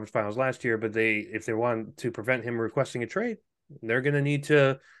Western Conference Finals last year, but if they want to prevent him requesting a trade, they're going to need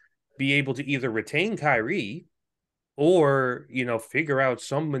to be able to either retain Kyrie or figure out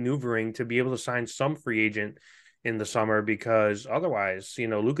some maneuvering to be able to sign some free agent in the summer, because otherwise,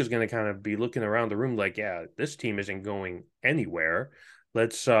 Luka's going to kind of be looking around the room like, yeah, this team isn't going anywhere.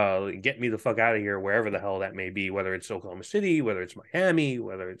 Let's get me the fuck out of here, wherever the hell that may be, whether it's Oklahoma City, whether it's Miami,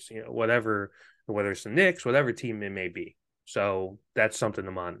 whether it's whatever, whether it's the Knicks, whatever team it may be. So that's something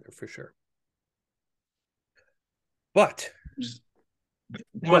to monitor for sure. But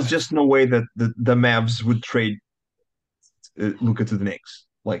there was just no way that the Mavs would trade Luka to the Knicks.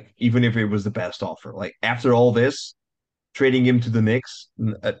 Like, even if it was the best offer, like after all this, trading him to the Knicks,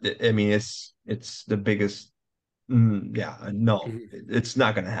 I mean, it's the biggest. Yeah, no, it's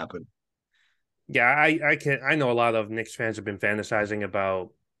not going to happen. Yeah, I know a lot of Knicks fans have been fantasizing about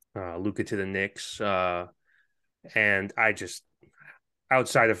Luka to the Knicks, and I just,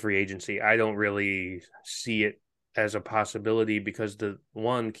 outside of free agency, I don't really see it as a possibility because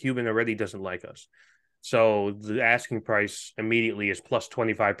Cuban already doesn't like us. So the asking price immediately is plus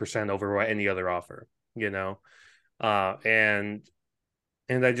 25% over any other offer,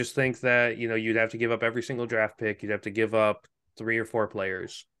 and I just think that, you'd have to give up every single draft pick. You'd have to give up 3 or 4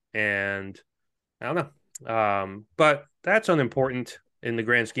 players. And I don't know. But that's unimportant in the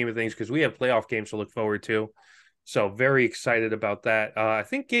grand scheme of things because we have playoff games to look forward to. So very excited about that. I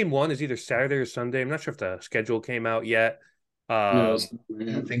think game 1 is either Saturday or Sunday. I'm not sure if the schedule came out yet. I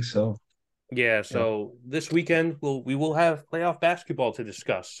don't think so. Yeah, so this weekend we will have playoff basketball to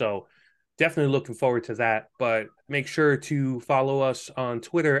discuss. So definitely looking forward to that. But make sure to follow us on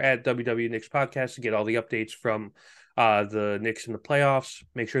Twitter at WW Knicks Podcast to get all the updates from the Knicks in the playoffs.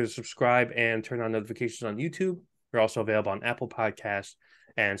 Make sure to subscribe and turn on notifications on YouTube. We're also available on Apple Podcasts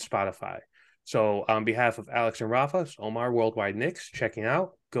and Spotify. So on behalf of Alex and Rafa, Omar, Worldwide Knicks, checking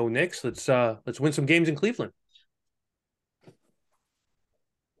out. Go Knicks. Let's win some games in Cleveland.